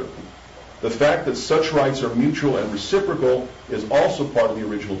each other. The fact that such rights are mutual and reciprocal is also part of the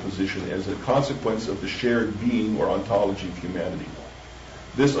original position as a consequence of the shared being or ontology of humanity.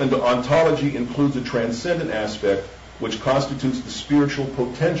 This ontology includes a transcendent aspect which constitutes the spiritual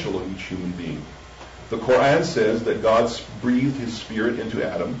potential of each human being. The Quran says that God breathed his spirit into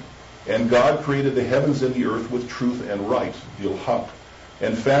Adam, and God created the heavens and the earth with truth and right, bil-haq,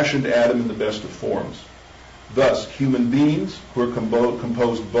 and fashioned Adam in the best of forms. Thus, human beings, who are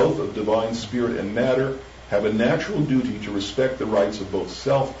composed both of divine spirit and matter, have a natural duty to respect the rights of both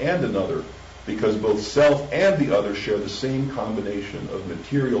self and another, because both self and the other share the same combination of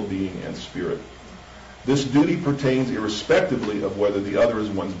material being and spirit. This duty pertains irrespectively of whether the other is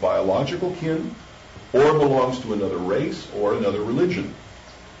one's biological kin, or belongs to another race or another religion.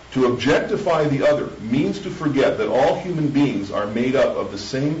 To objectify the other means to forget that all human beings are made up of the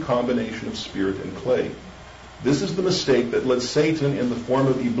same combination of spirit and clay. This is the mistake that led Satan in the form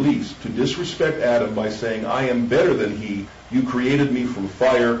of Iblis to disrespect Adam by saying, "I am better than he. You created me from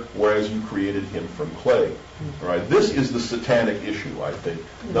fire, whereas you created him from clay." All right, this is the satanic issue, I think.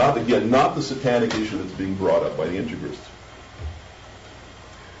 Not the satanic issue that's being brought up by the integrists.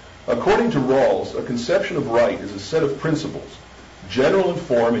 According to Rawls, a conception of right is a set of principles, general in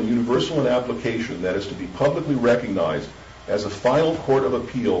form and universal in application, that is to be publicly recognized as a final court of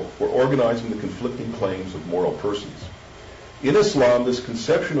appeal for organizing the conflicting claims of moral persons. In Islam, this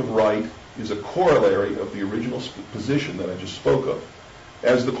conception of right is a corollary of the original position that I just spoke of.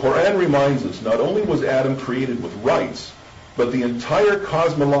 As the Quran reminds us, not only was Adam created with rights, but the entire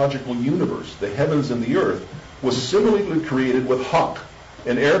cosmological universe, the heavens and the earth, was similarly created with haqq,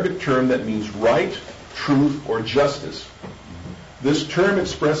 an Arabic term that means right, truth, or justice. This term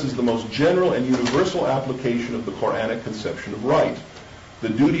expresses the most general and universal application of the Quranic conception of right. The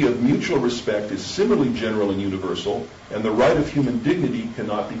duty of mutual respect is similarly general and universal, and the right of human dignity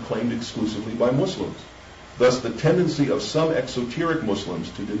cannot be claimed exclusively by Muslims. Thus, the tendency of some exoteric Muslims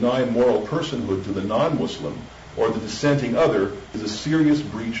to deny moral personhood to the non-Muslim or the dissenting other is a serious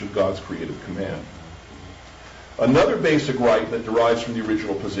breach of God's creative command. Another basic right that derives from the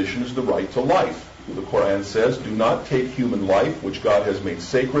original position is the right to life. The Quran says, "Do not take human life, which God has made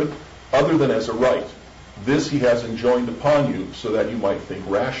sacred, other than as a right. This he has enjoined upon you, so that you might think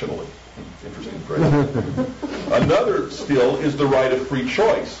rationally." Interesting phrase. Another still is the right of free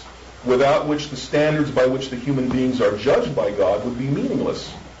choice, without which the standards by which the human beings are judged by God would be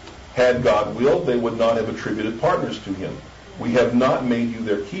meaningless. Had God willed, they would not have attributed partners to him. "We have not made you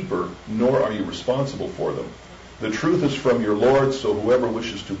their keeper, nor are you responsible for them. The truth is from your Lord, so whoever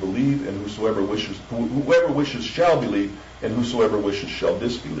wishes to believe, and whoever wishes shall believe, and whosoever wishes shall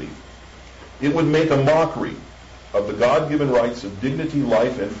disbelieve." It would make a mockery of the God-given rights of dignity,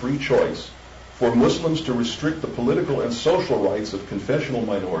 life, and free choice for Muslims to restrict the political and social rights of confessional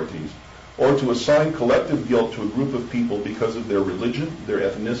minorities, or to assign collective guilt to a group of people because of their religion, their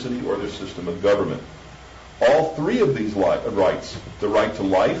ethnicity, or their system of government. All three of these rights, the right to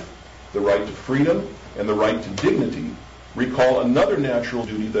life, the right to freedom, and the right to dignity, recall another natural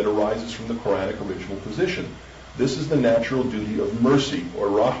duty that arises from the Quranic original position. This is the natural duty of mercy, or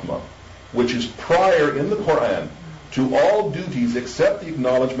rahmah, which is prior in the Quran to all duties except the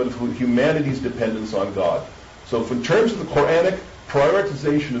acknowledgement of humanity's dependence on God. So in terms of the Quranic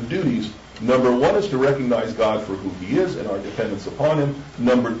prioritization of duties, number one is to recognize God for who he is and our dependence upon him.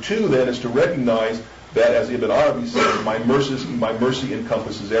 Number two, then, is to recognize that, as Ibn Arabi says, my mercy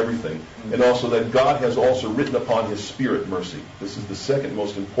encompasses everything. And also that God has also written upon his spirit mercy. This is the second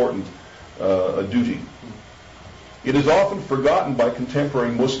most important duty. It is often forgotten by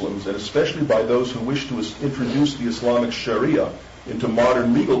contemporary Muslims, and especially by those who wish to introduce the Islamic Sharia into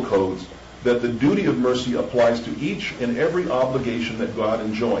modern legal codes, that the duty of mercy applies to each and every obligation that God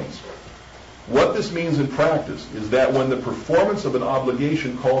enjoins. What this means in practice is that when the performance of an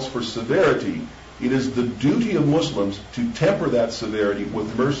obligation calls for severity, it is the duty of Muslims to temper that severity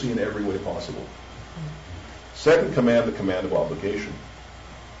with mercy in every way possible. Second command, the command of obligation.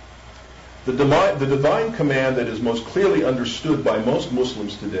 The divine command that is most clearly understood by most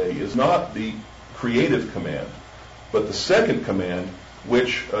Muslims today is not the creative command, but the second command,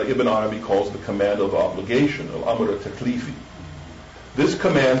 which Ibn Arabi calls the command of obligation, al-amr taklifi. This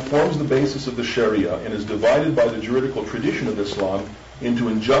command forms the basis of the Sharia and is divided by the juridical tradition of Islam into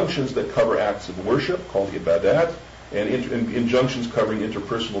injunctions that cover acts of worship, called ibadat, and injunctions covering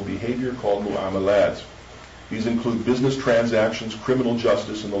interpersonal behavior, called mu'amalat. These include business transactions, criminal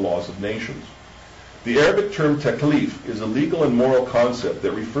justice, and the laws of nations. The Arabic term taklif is a legal and moral concept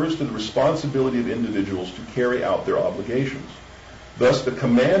that refers to the responsibility of individuals to carry out their obligations. Thus, the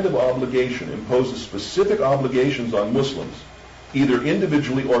command of obligation imposes specific obligations on Muslims, either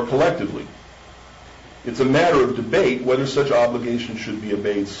individually or collectively. It's a matter of debate whether such obligations should be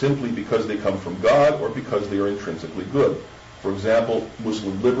obeyed simply because they come from God or because they are intrinsically good. For example,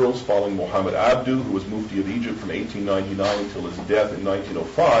 Muslim liberals following Muhammad Abdu, who was Mufti of Egypt from 1899 until his death in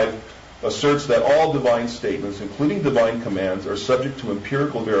 1905, asserts that all divine statements, including divine commands, are subject to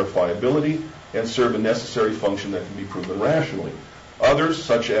empirical verifiability and serve a necessary function that can be proven rationally. Others,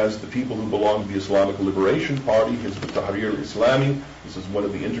 such as the people who belong to the Islamic Liberation Party, Hizb ut-Tahrir al-Islami, this is one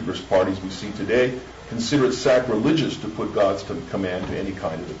of the integrist parties we see today, consider it sacrilegious to put God's command to any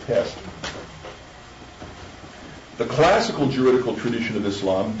kind of a test. The classical juridical tradition of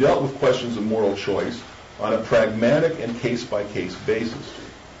Islam dealt with questions of moral choice on a pragmatic and case-by-case basis.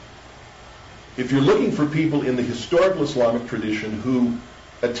 If you're looking for people in the historical Islamic tradition who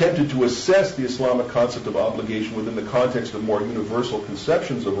attempted to assess the Islamic concept of obligation within the context of more universal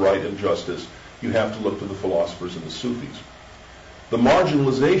conceptions of right and justice, you have to look to the philosophers and the Sufis. The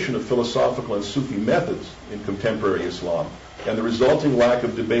marginalization of philosophical and Sufi methods in contemporary Islam and the resulting lack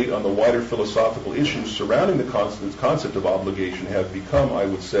of debate on the wider philosophical issues surrounding the concept of obligation have become, I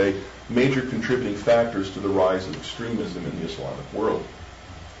would say, major contributing factors to the rise of extremism in the Islamic world.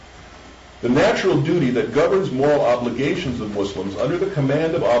 The natural duty that governs moral obligations of Muslims under the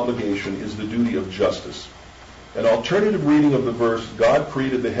command of obligation is the duty of justice. An alternative reading of the verse, God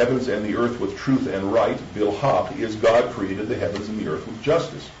created the heavens and the earth with truth and right, bil haq, is God created the heavens and the earth with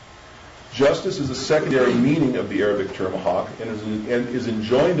justice. Justice is a secondary meaning of the Arabic term haq and is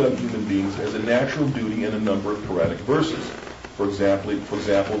enjoined on human beings as a natural duty in a number of Quranic verses. For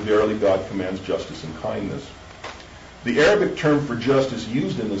example, verily God commands justice and kindness. The Arabic term for justice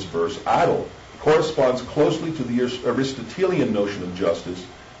used in this verse, adl, corresponds closely to the Aristotelian notion of justice,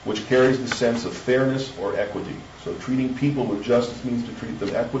 which carries the sense of fairness or equity. So treating people with justice means to treat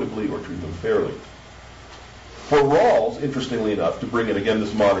them equitably or treat them fairly. For Rawls, interestingly enough, to bring in again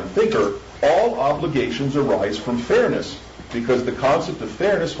this modern thinker, all obligations arise from fairness, because the concept of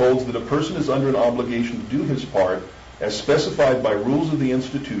fairness holds that a person is under an obligation to do his part as specified by rules of the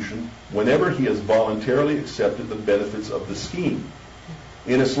institution whenever he has voluntarily accepted the benefits of the scheme.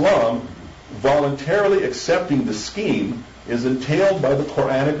 In Islam, voluntarily accepting the scheme is entailed by the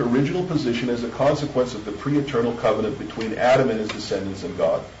Quranic original position as a consequence of the pre-eternal covenant between Adam and his descendants and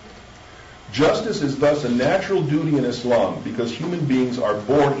God. Justice is thus a natural duty in Islam because human beings are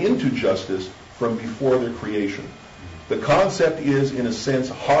born into justice from before their creation. The concept is, in a sense,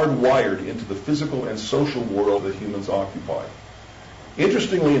 hardwired into the physical and social world that humans occupy.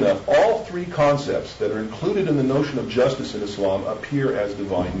 Interestingly enough, all three concepts that are included in the notion of justice in Islam appear as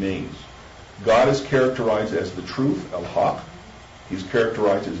divine names. God is characterized as the truth, al-haq. He's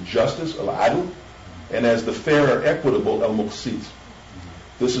characterized as justice, al-adl, and as the fair or equitable, al-muqsit.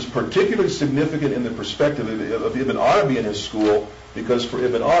 This is particularly significant in the perspective of Ibn Arabi and his school, because for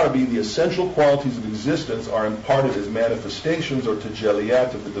Ibn Arabi, the essential qualities of existence are imparted as manifestations or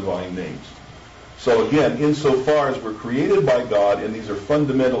tajalliyat of the divine names. So again, insofar as we're created by God, and these are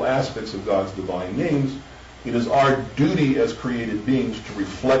fundamental aspects of God's divine names, it is our duty as created beings to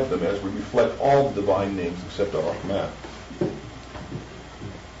reflect them as we reflect all the divine names except Ar-Rahman.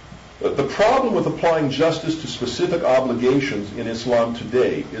 The problem with applying justice to specific obligations in Islam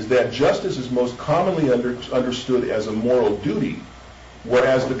today is that justice is most commonly understood as a moral duty,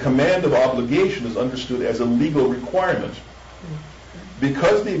 whereas the command of obligation is understood as a legal requirement.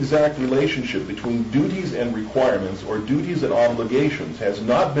 Because the exact relationship between duties and requirements, or duties and obligations, has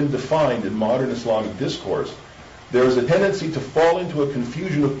not been defined in modern Islamic discourse, there is a tendency to fall into a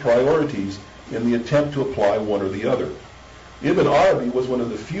confusion of priorities in the attempt to apply one or the other. Ibn Arabi was one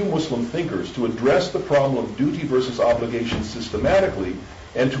of the few Muslim thinkers to address the problem of duty versus obligation systematically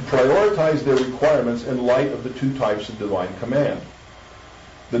and to prioritize their requirements in light of the two types of divine command.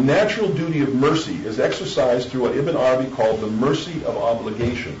 The natural duty of mercy is exercised through what Ibn Arabi called the mercy of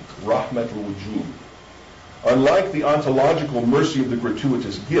obligation, rahmatul wujub. Unlike the ontological mercy of the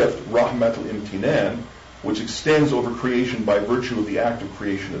gratuitous gift, rahmatul imtinan, which extends over creation by virtue of the act of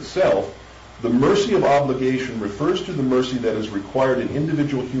creation itself, the mercy of obligation refers to the mercy that is required in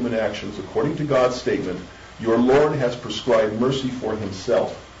individual human actions according to God's statement, Your Lord has prescribed mercy for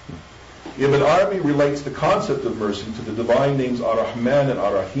himself. Ibn Arabi relates the concept of mercy to the divine names Ar-Rahman and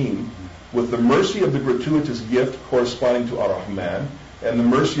Ar-Rahim, with the mercy of the gratuitous gift corresponding to Ar-Rahman, and the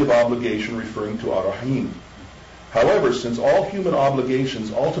mercy of obligation referring to Ar-Rahim. However, since all human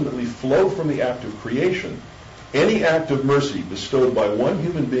obligations ultimately flow from the act of creation, any act of mercy bestowed by one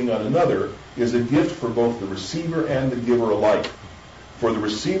human being on another is a gift for both the receiver and the giver alike. For the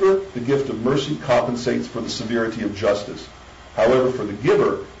receiver, the gift of mercy compensates for the severity of justice. However, for the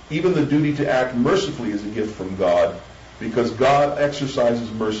giver, even the duty to act mercifully is a gift from God, because God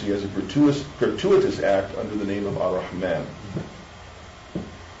exercises mercy as a gratuitous act under the name of Ar-Rahman.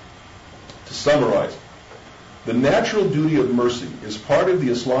 To summarize, the natural duty of mercy is part of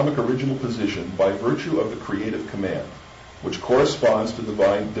the Islamic original position by virtue of the creative command, which corresponds to the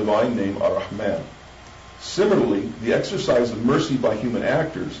divine name Ar-Rahman. Similarly, the exercise of mercy by human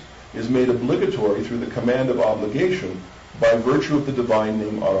actors is made obligatory through the command of obligation by virtue of the divine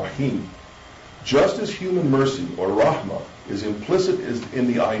name Ar-Rahim. Just as human mercy, or Rahmah, is implicit in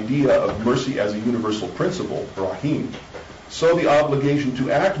the idea of mercy as a universal principle, Rahim, so the obligation to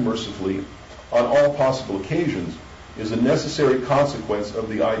act mercifully on all possible occasions is a necessary consequence of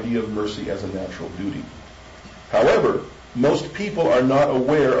the idea of mercy as a natural duty. However, most people are not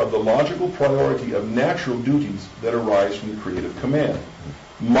aware of the logical priority of natural duties that arise from the creative command.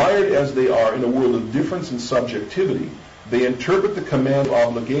 Mired as they are in a world of difference and subjectivity, they interpret the command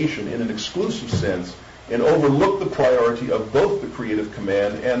obligation in an exclusive sense and overlook the priority of both the creative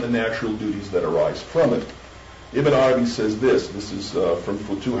command and the natural duties that arise from it. Ibn Arabi says this is from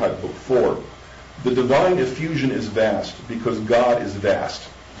Futuhat, Book 4. The divine effusion is vast because God is vast.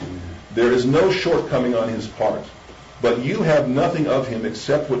 There is no shortcoming on his part, but you have nothing of him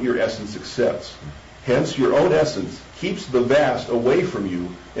except what your essence accepts. Hence, your own essence keeps the vast away from you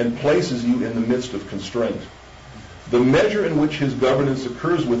and places you in the midst of constraint. The measure in which his governance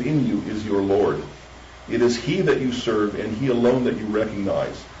occurs within you is your Lord. It is he that you serve and he alone that you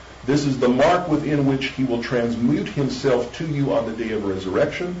recognize. This is the mark within which he will transmute himself to you on the day of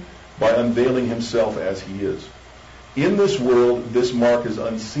resurrection by unveiling himself as he is. In this world, this mark is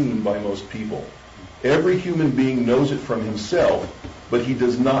unseen by most people. Every human being knows it from himself, but he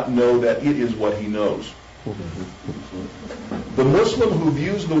does not know that it is what he knows. The Muslim who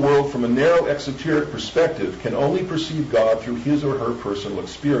views the world from a narrow exoteric perspective can only perceive God through his or her personal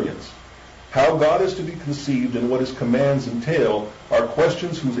experience. How God is to be conceived and what his commands entail are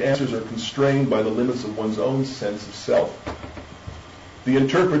questions whose answers are constrained by the limits of one's own sense of self. The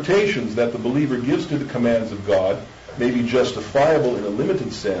interpretations that the believer gives to the commands of God may be justifiable in a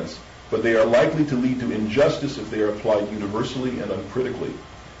limited sense, but they are likely to lead to injustice if they are applied universally and uncritically.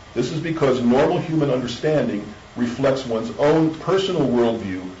 This is because normal human understanding reflects one's own personal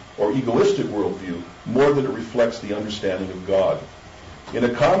worldview or egoistic worldview more than it reflects the understanding of God. In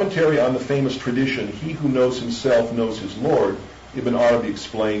a commentary on the famous tradition, "He who knows himself knows his Lord," Ibn Arabi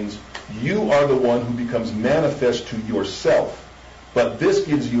explains, "You are the one who becomes manifest to yourself, but this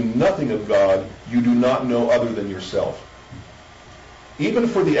gives you nothing of God you do not know other than yourself." Even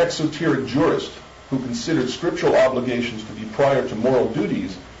for the exoteric jurist who considered scriptural obligations to be prior to moral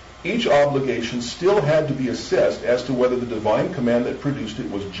duties, each obligation still had to be assessed as to whether the divine command that produced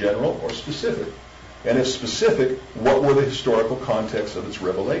it was general or specific. And if specific, what were the historical contexts of its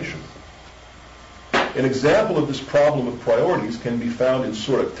revelation? An example of this problem of priorities can be found in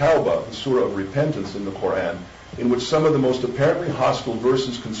Surah Tawbah, the Surah of Repentance in the Quran, in which some of the most apparently hostile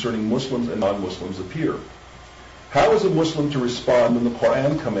verses concerning Muslims and non-Muslims appear. How is a Muslim to respond when the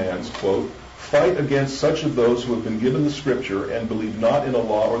Quran commands, quote, "Fight against such of those who have been given the scripture and believe not in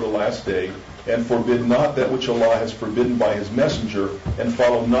Allah or the last day, and forbid not that which Allah has forbidden by his messenger, and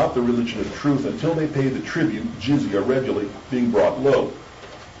follow not the religion of truth until they pay the tribute, jizya, regularly, being brought low."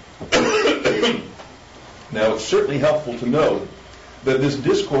 Now, it's certainly helpful to note that this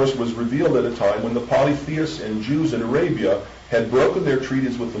discourse was revealed at a time when the polytheists and Jews in Arabia had broken their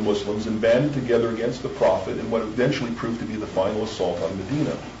treaties with the Muslims and banded together against the Prophet in what eventually proved to be the final assault on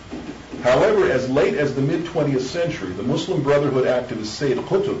Medina. However, as late as the mid-20th century, the Muslim Brotherhood activist Sayyid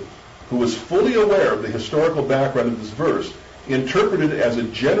Qutb, who was fully aware of the historical background of this verse, interpreted it as a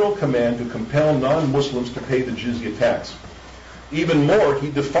general command to compel non-Muslims to pay the jizya tax. Even more, he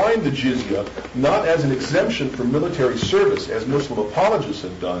defined the jizya not as an exemption from military service, as Muslim apologists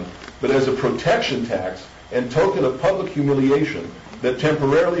have done, but as a protection tax and token of public humiliation that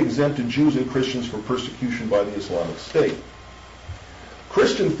temporarily exempted Jews and Christians from persecution by the Islamic State.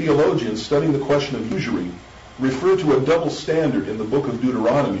 Christian theologians studying the question of usury refer to a double standard in the book of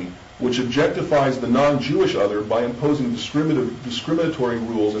Deuteronomy, which objectifies the non-Jewish other by imposing discriminatory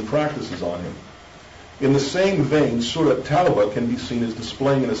rules and practices on him. In the same vein, Surat Tawbah can be seen as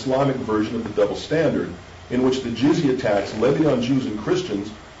displaying an Islamic version of the double standard, in which the jizya tax levied on Jews and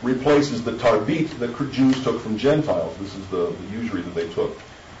Christians replaces the tarbit that Jews took from Gentiles. This is the usury that they took.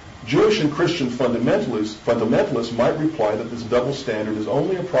 Jewish and Christian fundamentalists might reply that this double standard is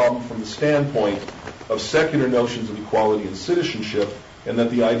only a problem from the standpoint of secular notions of equality and citizenship, and that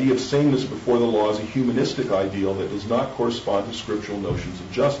the idea of sameness before the law is a humanistic ideal that does not correspond to scriptural notions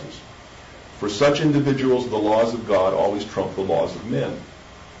of justice. For such individuals, the laws of God always trump the laws of men.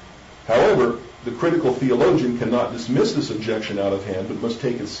 However, the critical theologian cannot dismiss this objection out of hand, but must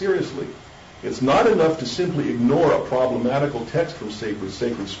take it seriously. It's not enough to simply ignore a problematical text from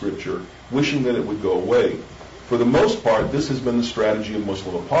sacred scripture, wishing that it would go away. For the most part, this has been the strategy of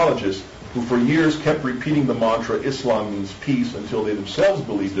Muslim apologists, who for years kept repeating the mantra, Islam means peace, until they themselves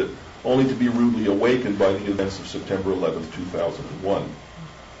believed it, only to be rudely awakened by the events of September 11, 2001.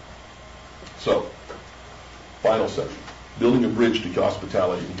 So, final section, building a bridge to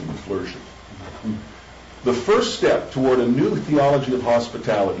hospitality and human flourishing. The first step toward a new theology of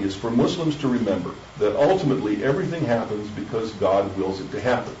hospitality is for Muslims to remember that ultimately everything happens because God wills it to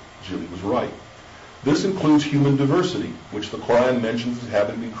happen. Julie was right. This includes human diversity, which the Quran mentions as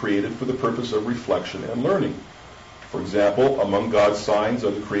having been created for the purpose of reflection and learning. For example, among God's signs are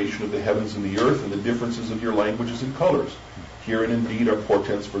the creation of the heavens and the earth and the differences of your languages and colors. Herein indeed are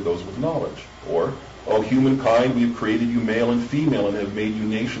portents for those with knowledge. Or, O humankind, we have created you male and female and have made you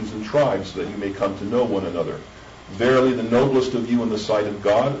nations and tribes so that you may come to know one another. Verily, the noblest of you in the sight of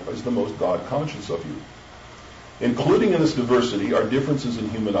God is the most God-conscious of you. Including in this diversity are differences in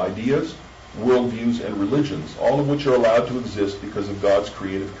human ideas, worldviews, and religions, all of which are allowed to exist because of God's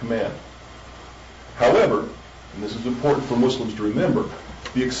creative command. However, and this is important for Muslims to remember,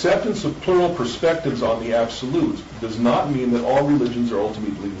 the acceptance of plural perspectives on the absolute does not mean that all religions are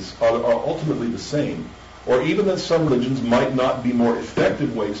ultimately the same, or even that some religions might not be more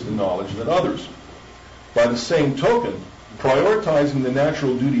effective ways to knowledge than others. By the same token, prioritizing the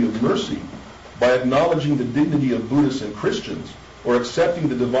natural duty of mercy by acknowledging the dignity of Buddhists and Christians, or accepting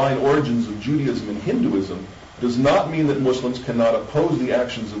the divine origins of Judaism and Hinduism, does not mean that Muslims cannot oppose the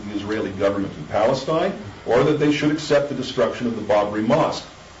actions of the Israeli government in Palestine, or that they should accept the destruction of the Babri Mosque.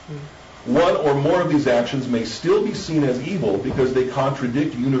 One or more of these actions may still be seen as evil because they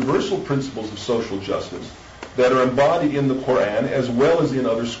contradict universal principles of social justice that are embodied in the Quran as well as in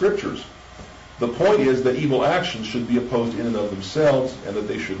other scriptures. The point is that evil actions should be opposed in and of themselves, and that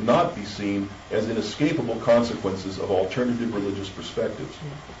they should not be seen as inescapable consequences of alternative religious perspectives.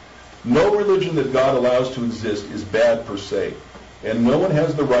 No religion that God allows to exist is bad per se, and no one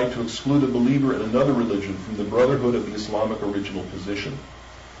has the right to exclude a believer in another religion from the brotherhood of the Islamic original position.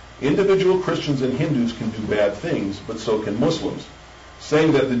 Individual Christians and Hindus can do bad things, but so can Muslims.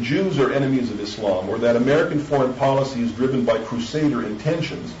 Saying that the Jews are enemies of Islam, or that American foreign policy is driven by crusader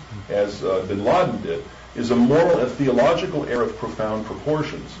intentions, as bin Laden did, is a moral and theological error of profound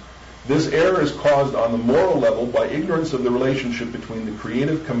proportions. This error is caused on the moral level by ignorance of the relationship between the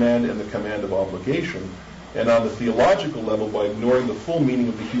creative command and the command of obligation, and on the theological level by ignoring the full meaning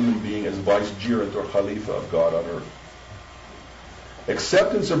of the human being as vicegerent or khalifa of God on earth.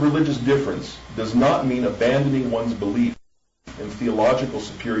 Acceptance of religious difference does not mean abandoning one's belief in theological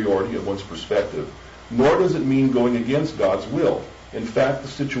superiority of one's perspective, nor does it mean going against God's will. In fact, the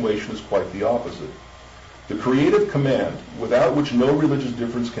situation is quite the opposite. The creative command, without which no religious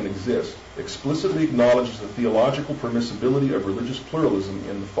difference can exist, explicitly acknowledges the theological permissibility of religious pluralism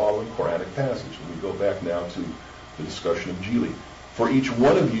in the following Quranic passage. And we go back now to the discussion of Jili. For each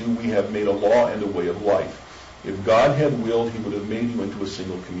one of you we have made a law and a way of life. If God had willed, he would have made you into a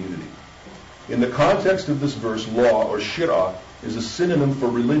single community. In the context of this verse, law, or shir'ah, is a synonym for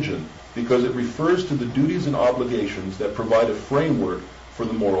religion because it refers to the duties and obligations that provide a framework for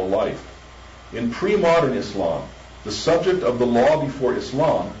the moral life. In pre-modern Islam, the subject of the law before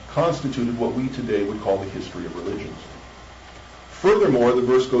Islam constituted what we today would call the history of religions. Furthermore, the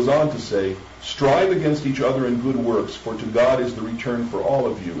verse goes on to say, strive against each other in good works, for to God is the return for all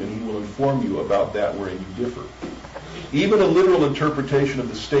of you, and he will inform you about that wherein you differ. Even a literal interpretation of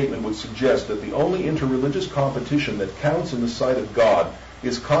the statement would suggest that the only interreligious competition that counts in the sight of God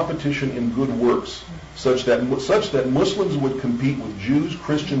is competition in good works, such that Muslims would compete with Jews,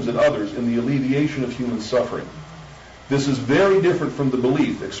 Christians, and others in the alleviation of human suffering. This is very different from the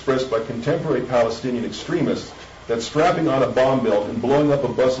belief expressed by contemporary Palestinian extremists that strapping on a bomb belt and blowing up a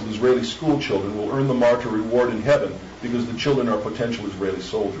bus of Israeli school children will earn the martyr reward in heaven because the children are potential Israeli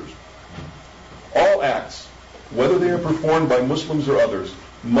soldiers. All acts, whether they are performed by Muslims or others,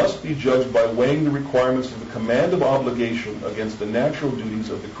 must be judged by weighing the requirements of the command of obligation against the natural duties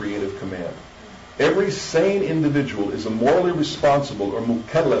of the creative command. Every sane individual is a morally responsible or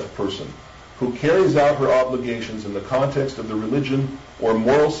mukallaf person who carries out her obligations in the context of the religion or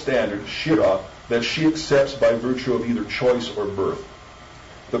moral standard, shira, that she accepts by virtue of either choice or birth.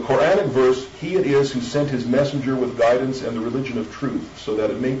 The Quranic verse, "He it is who sent his messenger with guidance and the religion of truth, so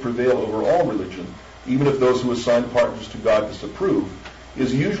that it may prevail over all religion, even if those who assign partners to God disapprove,"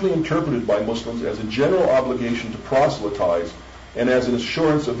 is usually interpreted by Muslims as a general obligation to proselytize and as an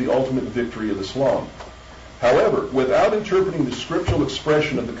assurance of the ultimate victory of Islam. However, without interpreting the scriptural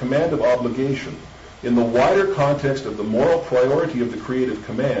expression of the command of obligation in the wider context of the moral priority of the creative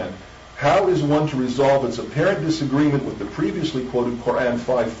command, how is one to resolve its apparent disagreement with the previously quoted Quran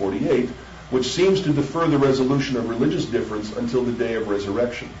 5:48, which seems to defer the resolution of religious difference until the day of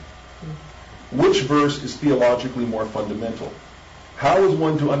resurrection? Which verse is theologically more fundamental? How is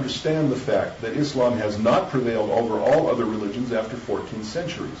one to understand the fact that Islam has not prevailed over all other religions after 14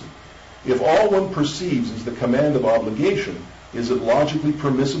 centuries? If all one perceives is the command of obligation, is it logically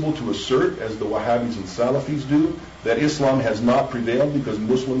permissible to assert, as the Wahhabis and Salafis do, that Islam has not prevailed because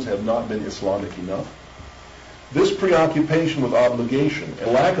Muslims have not been Islamic enough? This preoccupation with obligation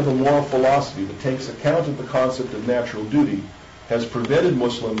and lack of a moral philosophy that takes account of the concept of natural duty has prevented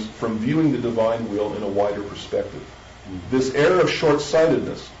Muslims from viewing the divine will in a wider perspective. This air of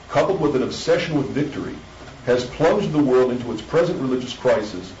short-sightedness, coupled with an obsession with victory, has plunged the world into its present religious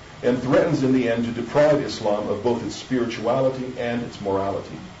crisis and threatens in the end to deprive Islam of both its spirituality and its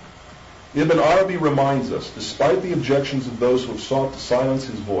morality. Ibn Arabi reminds us, despite the objections of those who have sought to silence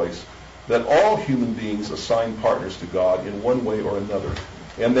his voice, that all human beings assign partners to God in one way or another,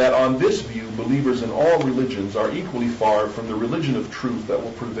 and that on this view, believers in all religions are equally far from the religion of truth that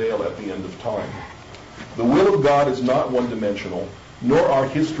will prevail at the end of time. The will of God is not one-dimensional, nor are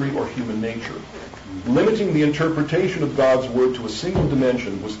history or human nature. Limiting the interpretation of God's word to a single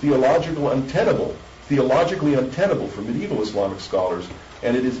dimension was theologically untenable for medieval Islamic scholars,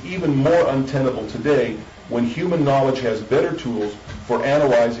 and it is even more untenable today when human knowledge has better tools for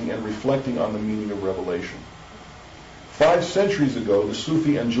analyzing and reflecting on the meaning of revelation. 5 centuries ago, the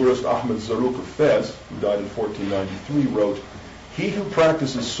Sufi and jurist Ahmed Zarruq of Fez, who died in 1493, wrote, "He who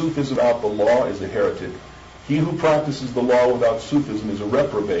practices Sufism without the law is a heretic. He who practices the law without Sufism is a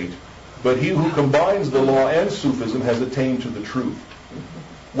reprobate. But he who combines the law and Sufism has attained to the truth."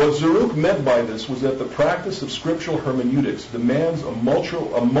 What Zarruq meant by this was that the practice of scriptural hermeneutics demands a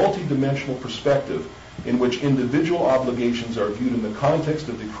multi-dimensional perspective in which individual obligations are viewed in the context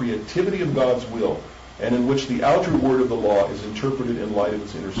of the creativity of God's will, and in which the outer word of the law is interpreted in light of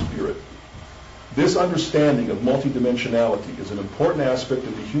its inner spirit. This understanding of multidimensionality is an important aspect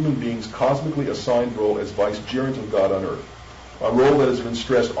of the human being's cosmically assigned role as vicegerent of God on earth, a role that has been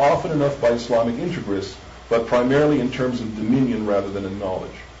stressed often enough by Islamic integrists, but primarily in terms of dominion rather than in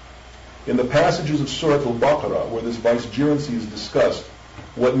knowledge. In the passages of Surah Al-Baqarah, where this vicegerency is discussed,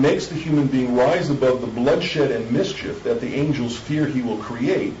 what makes the human being rise above the bloodshed and mischief that the angels fear he will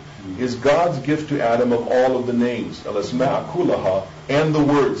create is God's gift to Adam of all of the names, al-asma' kullaha, and the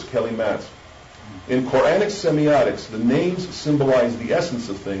words, kalimat. In Quranic semiotics, the names symbolize the essence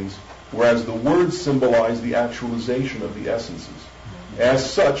of things, whereas the words symbolize the actualization of the essences. As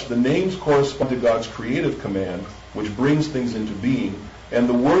such, the names correspond to God's creative command, which brings things into being, and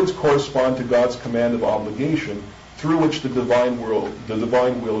the words correspond to God's command of obligation, through which the divine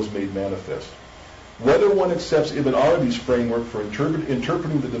will is made manifest. Whether one accepts Ibn Arabi's framework for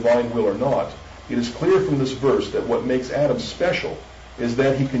interpreting the divine will or not, it is clear from this verse that what makes Adam special is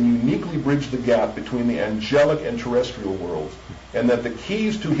that he can uniquely bridge the gap between the angelic and terrestrial worlds, and that the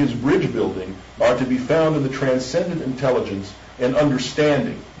keys to his bridge building are to be found in the transcendent intelligence and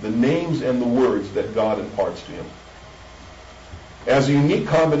understanding, the names and the words that God imparts to him. As a unique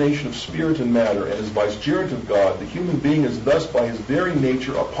combination of spirit and matter and as vicegerent of God, the human being is thus by his very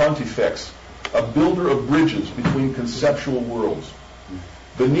nature a pontifex, a builder of bridges between conceptual worlds.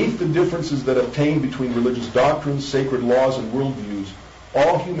 Beneath the differences that obtain between religious doctrines, sacred laws, and worldviews,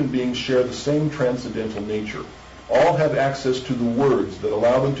 all human beings share the same transcendental nature. All have access to the words that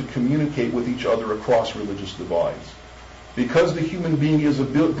allow them to communicate with each other across religious divides. Because the human being is a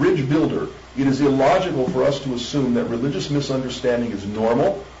bridge builder, it is illogical for us to assume that religious misunderstanding is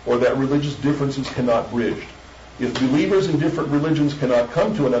normal or that religious differences cannot bridge. If believers in different religions cannot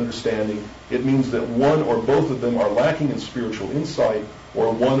come to an understanding, it means that one or both of them are lacking in spiritual insight,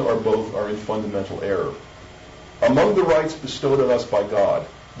 or one or both are in fundamental error. Among the rights bestowed on us by God,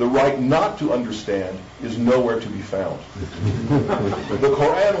 the right not to understand is nowhere to be found. The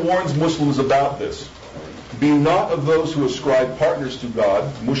Quran warns Muslims about this. Be not of those who ascribe partners to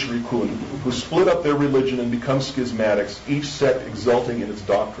God, mushrikun, who split up their religion and become schismatics, each sect exulting in its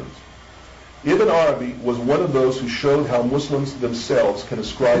doctrines. Ibn Arabi was one of those who showed how Muslims themselves can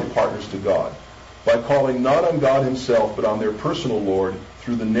ascribe partners to God by calling not on God himself but on their personal Lord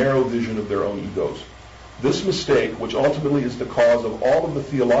through the narrow vision of their own egos. This mistake, which ultimately is the cause of all of the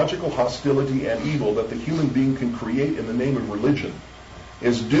theological hostility and evil that the human being can create in the name of religion,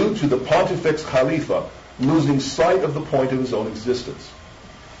 is due to the Pontifex Khalifa losing sight of the point of his own existence.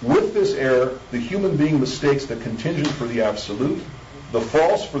 With this error, the human being mistakes the contingent for the absolute, the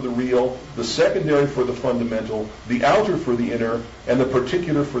false for the real, the secondary for the fundamental, the outer for the inner, and the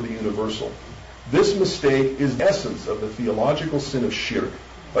particular for the universal. This mistake is the essence of the theological sin of shirk,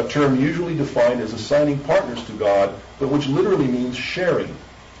 a term usually defined as assigning partners to God, but which literally means sharing.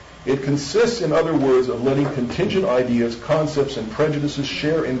 It consists, in other words, of letting contingent ideas, concepts, and prejudices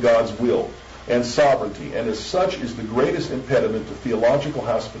share in God's will and sovereignty, and as such is the greatest impediment to theological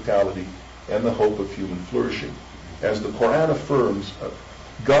hospitality and the hope of human flourishing. As the Quran affirms,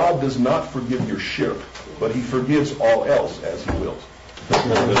 God does not forgive your shirk, but he forgives all else as he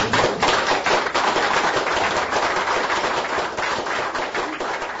wills.